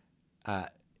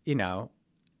 you know,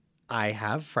 I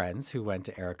have friends who went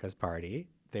to Erica's party.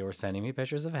 They were sending me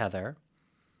pictures of Heather,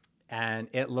 and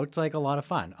it looked like a lot of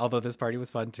fun. Although this party was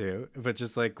fun too, but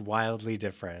just like wildly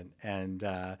different. And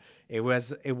it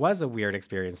was a weird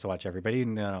experience to watch everybody, you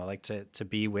know, like to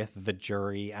be with the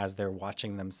jury as they're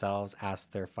watching themselves ask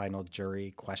their final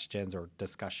jury questions or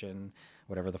discussion,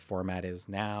 whatever the format is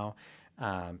now.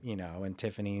 You know, and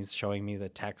Tiffany's showing me the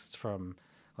text from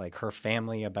like her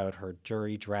family about her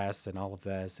jury dress and all of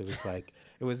this. It was like,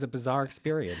 it was a bizarre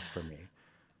experience for me.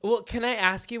 Well, can I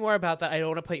ask you more about that? I don't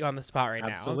want to put you on the spot right now,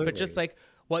 but just Absolutely. like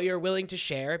what you're willing to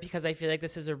share, because I feel like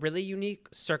this is a really unique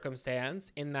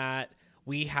circumstance in that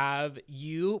we have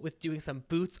you with doing some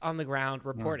boots on the ground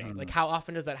reporting. Like, how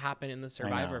often does that happen in the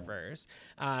Survivorverse?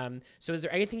 So is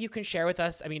there anything you can share with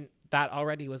us? I mean, that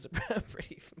already was a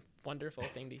pretty wonderful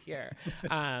thing to hear.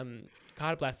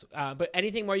 God bless. But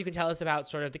anything more you can tell us about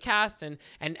sort of the cast and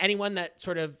anyone that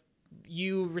sort of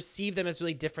you received them as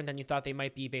really different than you thought they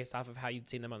might be based off of how you'd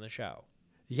seen them on the show?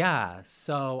 Yeah,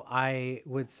 so I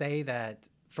would say that,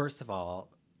 first of all,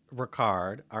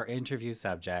 Ricard, our interview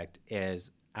subject,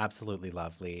 is absolutely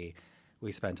lovely.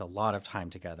 We spent a lot of time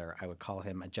together. I would call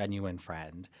him a genuine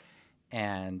friend.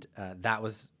 And that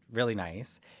was really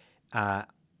nice. Uh,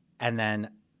 and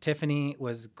then Tiffany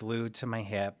was glued to my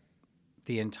hip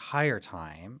the entire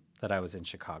time that I was in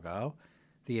Chicago,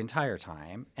 the entire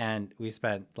time. And we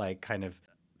spent like kind of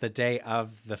the day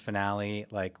of the finale,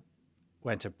 like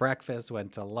went to breakfast,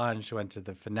 went to lunch, went to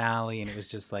the finale, and it was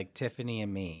just like Tiffany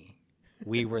and me.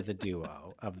 We were the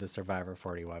duo of the Survivor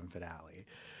 41 finale.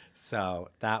 So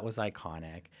that was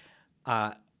iconic.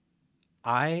 Uh,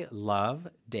 I love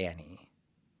Danny.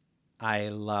 I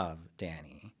love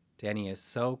Danny. Danny is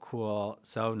so cool,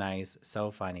 so nice, so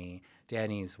funny.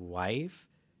 Danny's wife,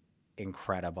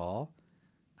 incredible.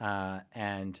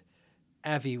 And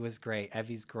Evie was great.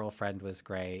 Evie's girlfriend was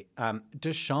great.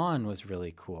 Deshaun was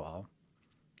really cool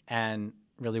and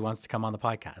really wants to come on the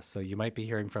podcast. So you might be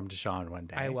hearing from Deshaun one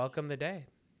day. I welcome the day.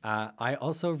 I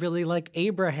also really like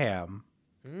Abraham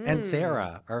and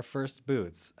Sarah, our first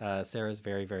boots. Sarah's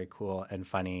very, very cool and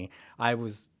funny. I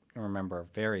remember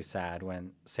very sad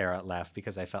when Sarah left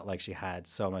because I felt like she had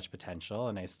so much potential,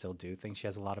 and I still do think she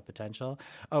has a lot of potential.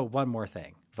 Oh, one more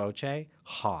thing. Voce,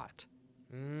 hot.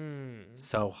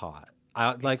 So hot.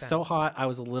 Like so sense. hot, I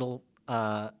was a little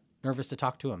nervous to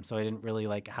talk to him, so I didn't really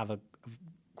like have a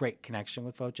great connection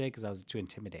with Voce because I was too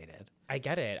intimidated. I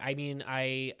get it. I mean,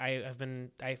 I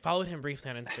followed him briefly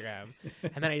on Instagram,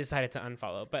 and then I decided to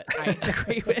unfollow. But I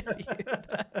agree with you.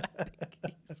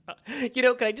 You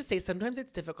know, can I just say sometimes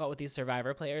it's difficult with these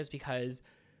Survivor players because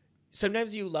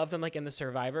sometimes you love them like in the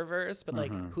Survivorverse, but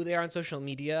like who they are on social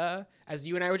media, as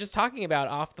you and I were just talking about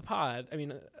off the pod. I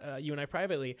mean, you and I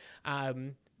privately.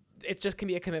 It just can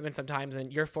be a commitment sometimes,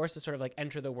 and you're forced to sort of like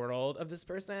enter the world of this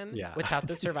person without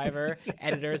the Survivor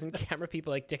editors and camera people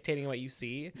like dictating what you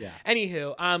see. Yeah.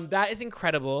 Anywho, that is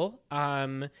incredible.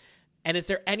 And is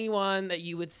there anyone that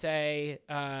you would say?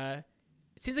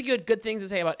 It seems like you had good things to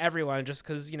say about everyone, just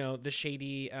because you know the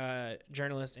shady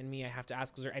journalist in me. I have to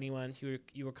ask: was there anyone who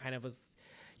you were kind of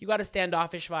you got a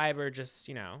standoffish vibe, or just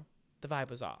the vibe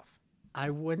was off?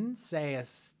 I wouldn't say a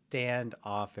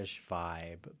standoffish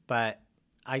vibe, but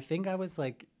I think I was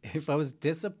like, if I was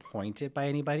disappointed by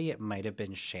anybody, it might have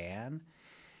been Shan.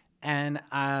 And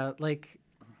like,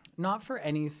 not for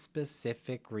any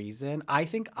specific reason. I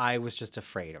think I was just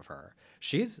afraid of her.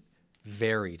 She's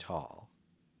very tall,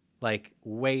 like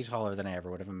way taller than I ever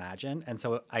would have imagined. And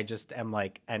so I just am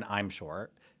like, and I'm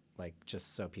short, like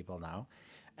just so people know.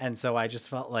 And so I just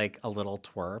felt like a little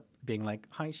twerp being like,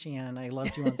 hi, Shan, I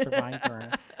loved you on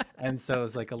Survivor. And so it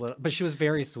was like a little, but she was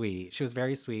very sweet. She was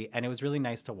very sweet. And it was really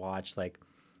nice to watch, like,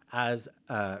 as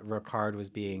Ricard was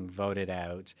being voted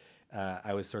out,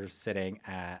 I was sort of sitting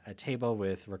at a table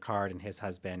with Ricard and his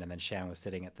husband, and then Shan was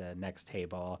sitting at the next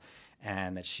table,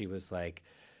 and that she was like,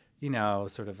 you know,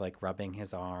 sort of like rubbing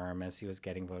his arm as he was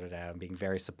getting voted out and being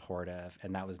very supportive.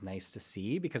 And that was nice to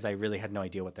see because I really had no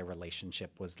idea what their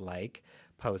relationship was like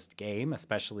post game,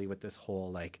 especially with this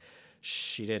whole like,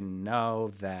 she didn't know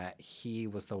that he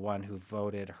was the one who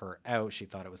voted her out. She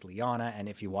thought it was Liana. And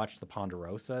if you watch the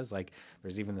Ponderosas, like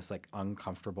there's even this like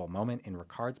uncomfortable moment in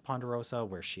Ricard's Ponderosa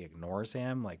where she ignores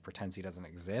him, like pretends he doesn't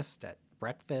exist at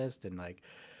breakfast. And like,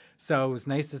 so it was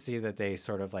nice to see that they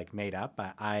sort of like made up,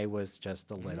 but I was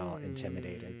just a little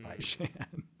intimidated by Shan.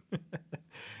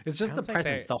 It's just Sounds the like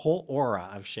presence, they- the whole aura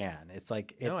of Shan. It's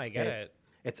like, No, I get it.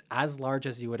 It's as large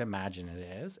as you would imagine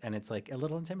it is, and it's like a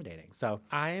little intimidating. So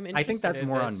I am. I think that's interested in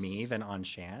more on this- me than on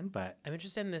Shan, but I'm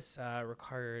interested in this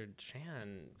Ricard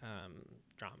Shan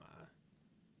drama.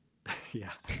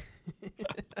 yeah.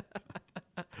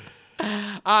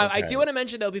 I do want to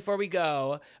mention though before we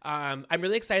go, I'm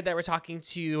really excited that we're talking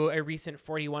to a recent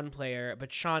 41 player.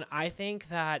 But Sean, I think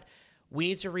that we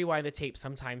need to rewind the tape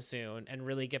sometime soon and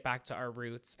really get back to our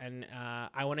roots. And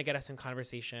I want to get us in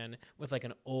conversation with like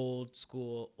an old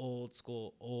school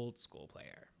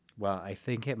player. Well, I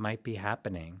think it might be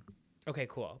happening. Okay,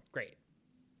 cool, great.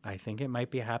 I think it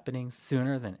might be happening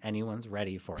sooner than anyone's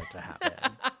ready for it to happen,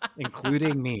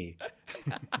 including me.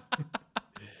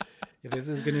 This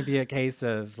is going to be a case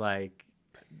of like,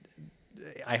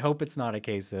 I hope it's not a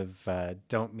case of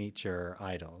don't meet your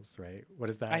idols, right? What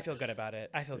is that? I feel good about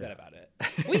it.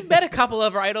 We've met a couple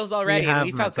of our idols already, and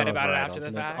we met felt some good of about our it idols, after the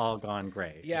and fact. It's all gone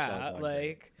great. It's all Yeah, gone great.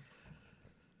 like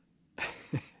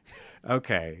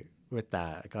Okay, with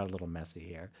that, I got a little messy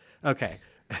here. Okay.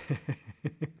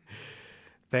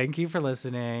 Thank you for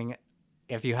listening.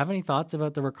 If you have any thoughts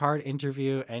about the Ricard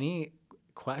interview, any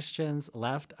questions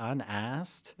left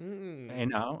unasked,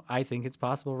 I think it's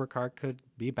possible Ricard could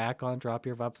be back on Drop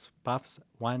Your Buffs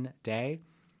one day.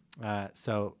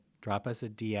 So drop us a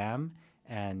DM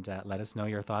and let us know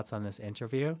your thoughts on this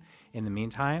interview. In the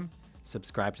meantime,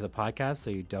 subscribe to the podcast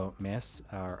so you don't miss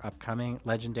our upcoming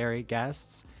legendary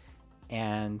guests,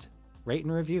 and rate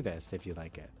and review this if you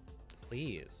like it.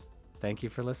 please. Thank you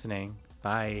for listening.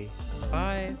 Bye.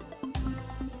 Bye.